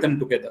Python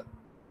together.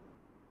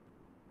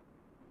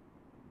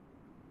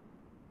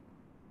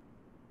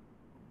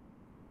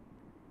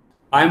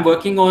 I'm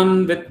working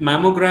on with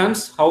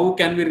mammograms. How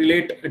can we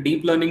relate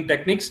deep learning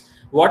techniques?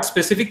 What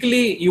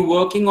specifically you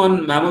working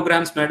on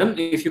mammograms, madam?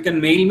 If you can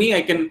mail me,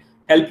 I can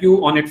help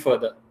you on it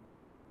further.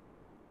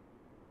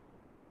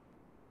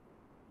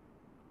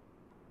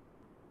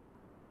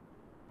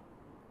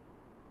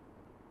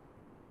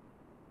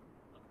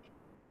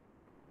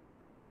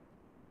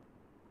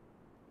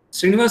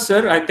 Srinivas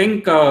sir, I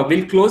think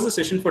we'll close the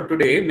session for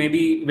today.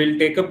 Maybe we'll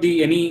take up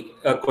the any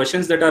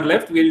questions that are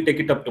left. We'll take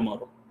it up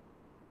tomorrow.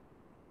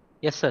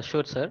 Yes, sir.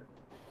 Sure, sir.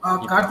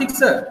 Karthik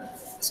sir,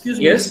 excuse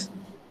me. Yes.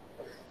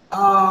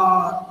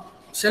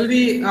 Shall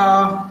we?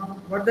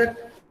 What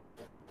that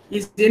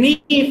is?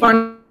 Any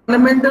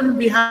fundamental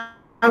we have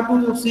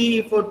to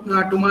see for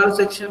tomorrow's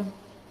section?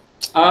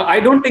 I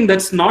don't think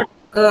that's not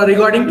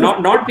regarding to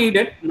not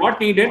needed.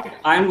 Not needed.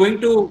 I am going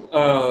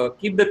to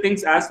keep the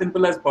things as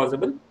simple as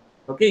possible.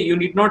 Okay, you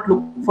need not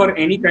look for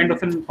any kind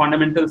of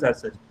fundamentals as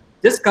such.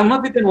 Just come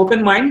up with an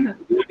open mind.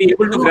 You will be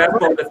able to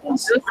grasp all the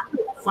things.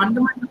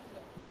 Fundamental.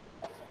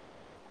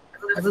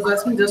 I was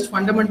asking just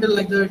fundamental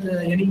like the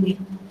any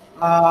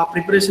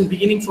preparation,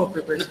 beginning for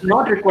preparation.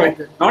 Not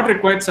required. Not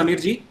required,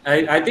 Samirji.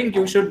 I think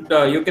you should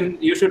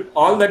you should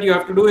all that you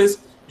have to do is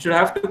you should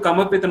have to come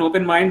up with an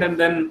open mind and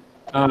then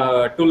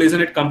to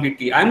listen it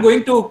completely. I'm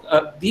going to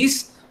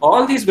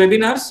all these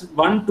webinars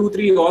 1, 2,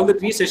 3, all the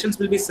 3 sessions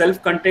will be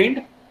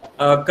self-contained.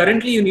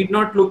 Currently, you need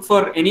not look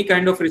for any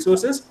kind of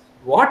resources.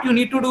 What you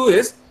need to do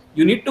is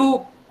you need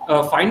to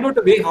find out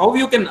a way how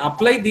you can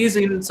apply these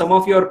in some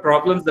of your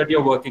problems that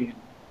you're working in.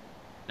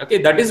 Okay,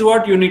 that is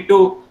what you need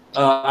to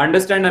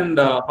understand and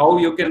how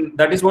you can.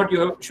 That is what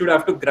you should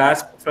have to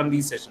grasp from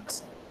these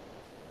sessions.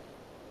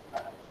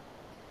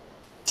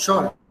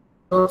 Sure.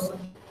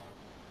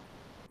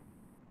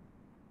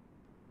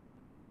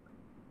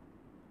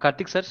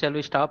 Karthik sir, shall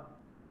we stop?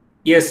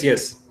 Yes.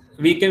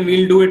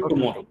 We'll do it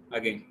tomorrow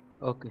again.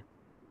 Okay.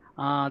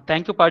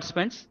 Thank you,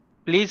 participants.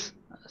 Please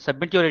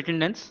submit your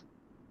attendance.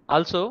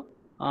 Also,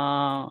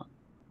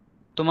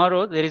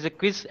 tomorrow there is a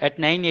quiz at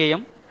 9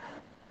 a.m.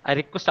 I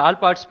request all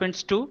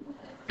participants to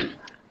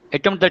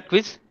attempt that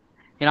quiz.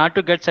 In order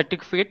to get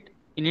certificate,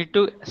 you need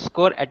to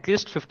score at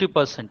least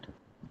 50%.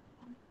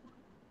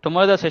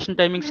 Tomorrow the session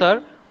timings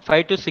are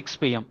 5 to 6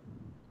 p.m.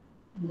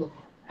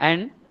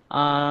 And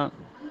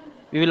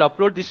we will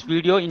upload this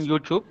video in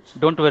YouTube.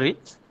 Don't worry.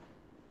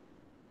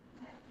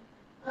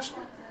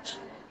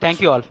 Thank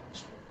you all.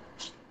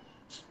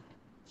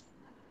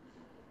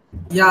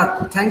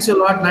 Yeah, thanks a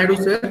lot, Naidu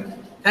sir.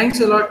 Thanks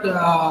a lot,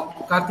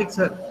 Karthik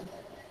sir,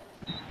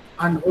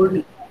 and whole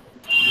team.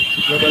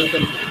 You're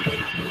welcome.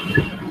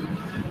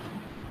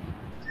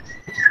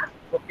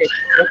 Okay,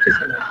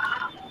 sir.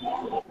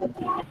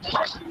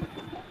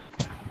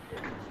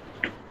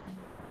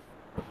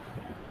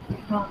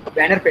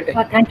 Banner pete.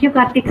 Thank you,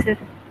 Karthik sir.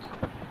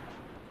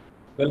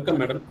 Welcome,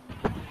 madam.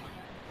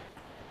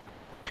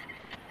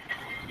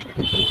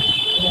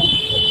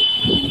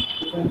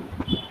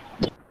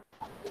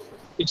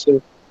 It's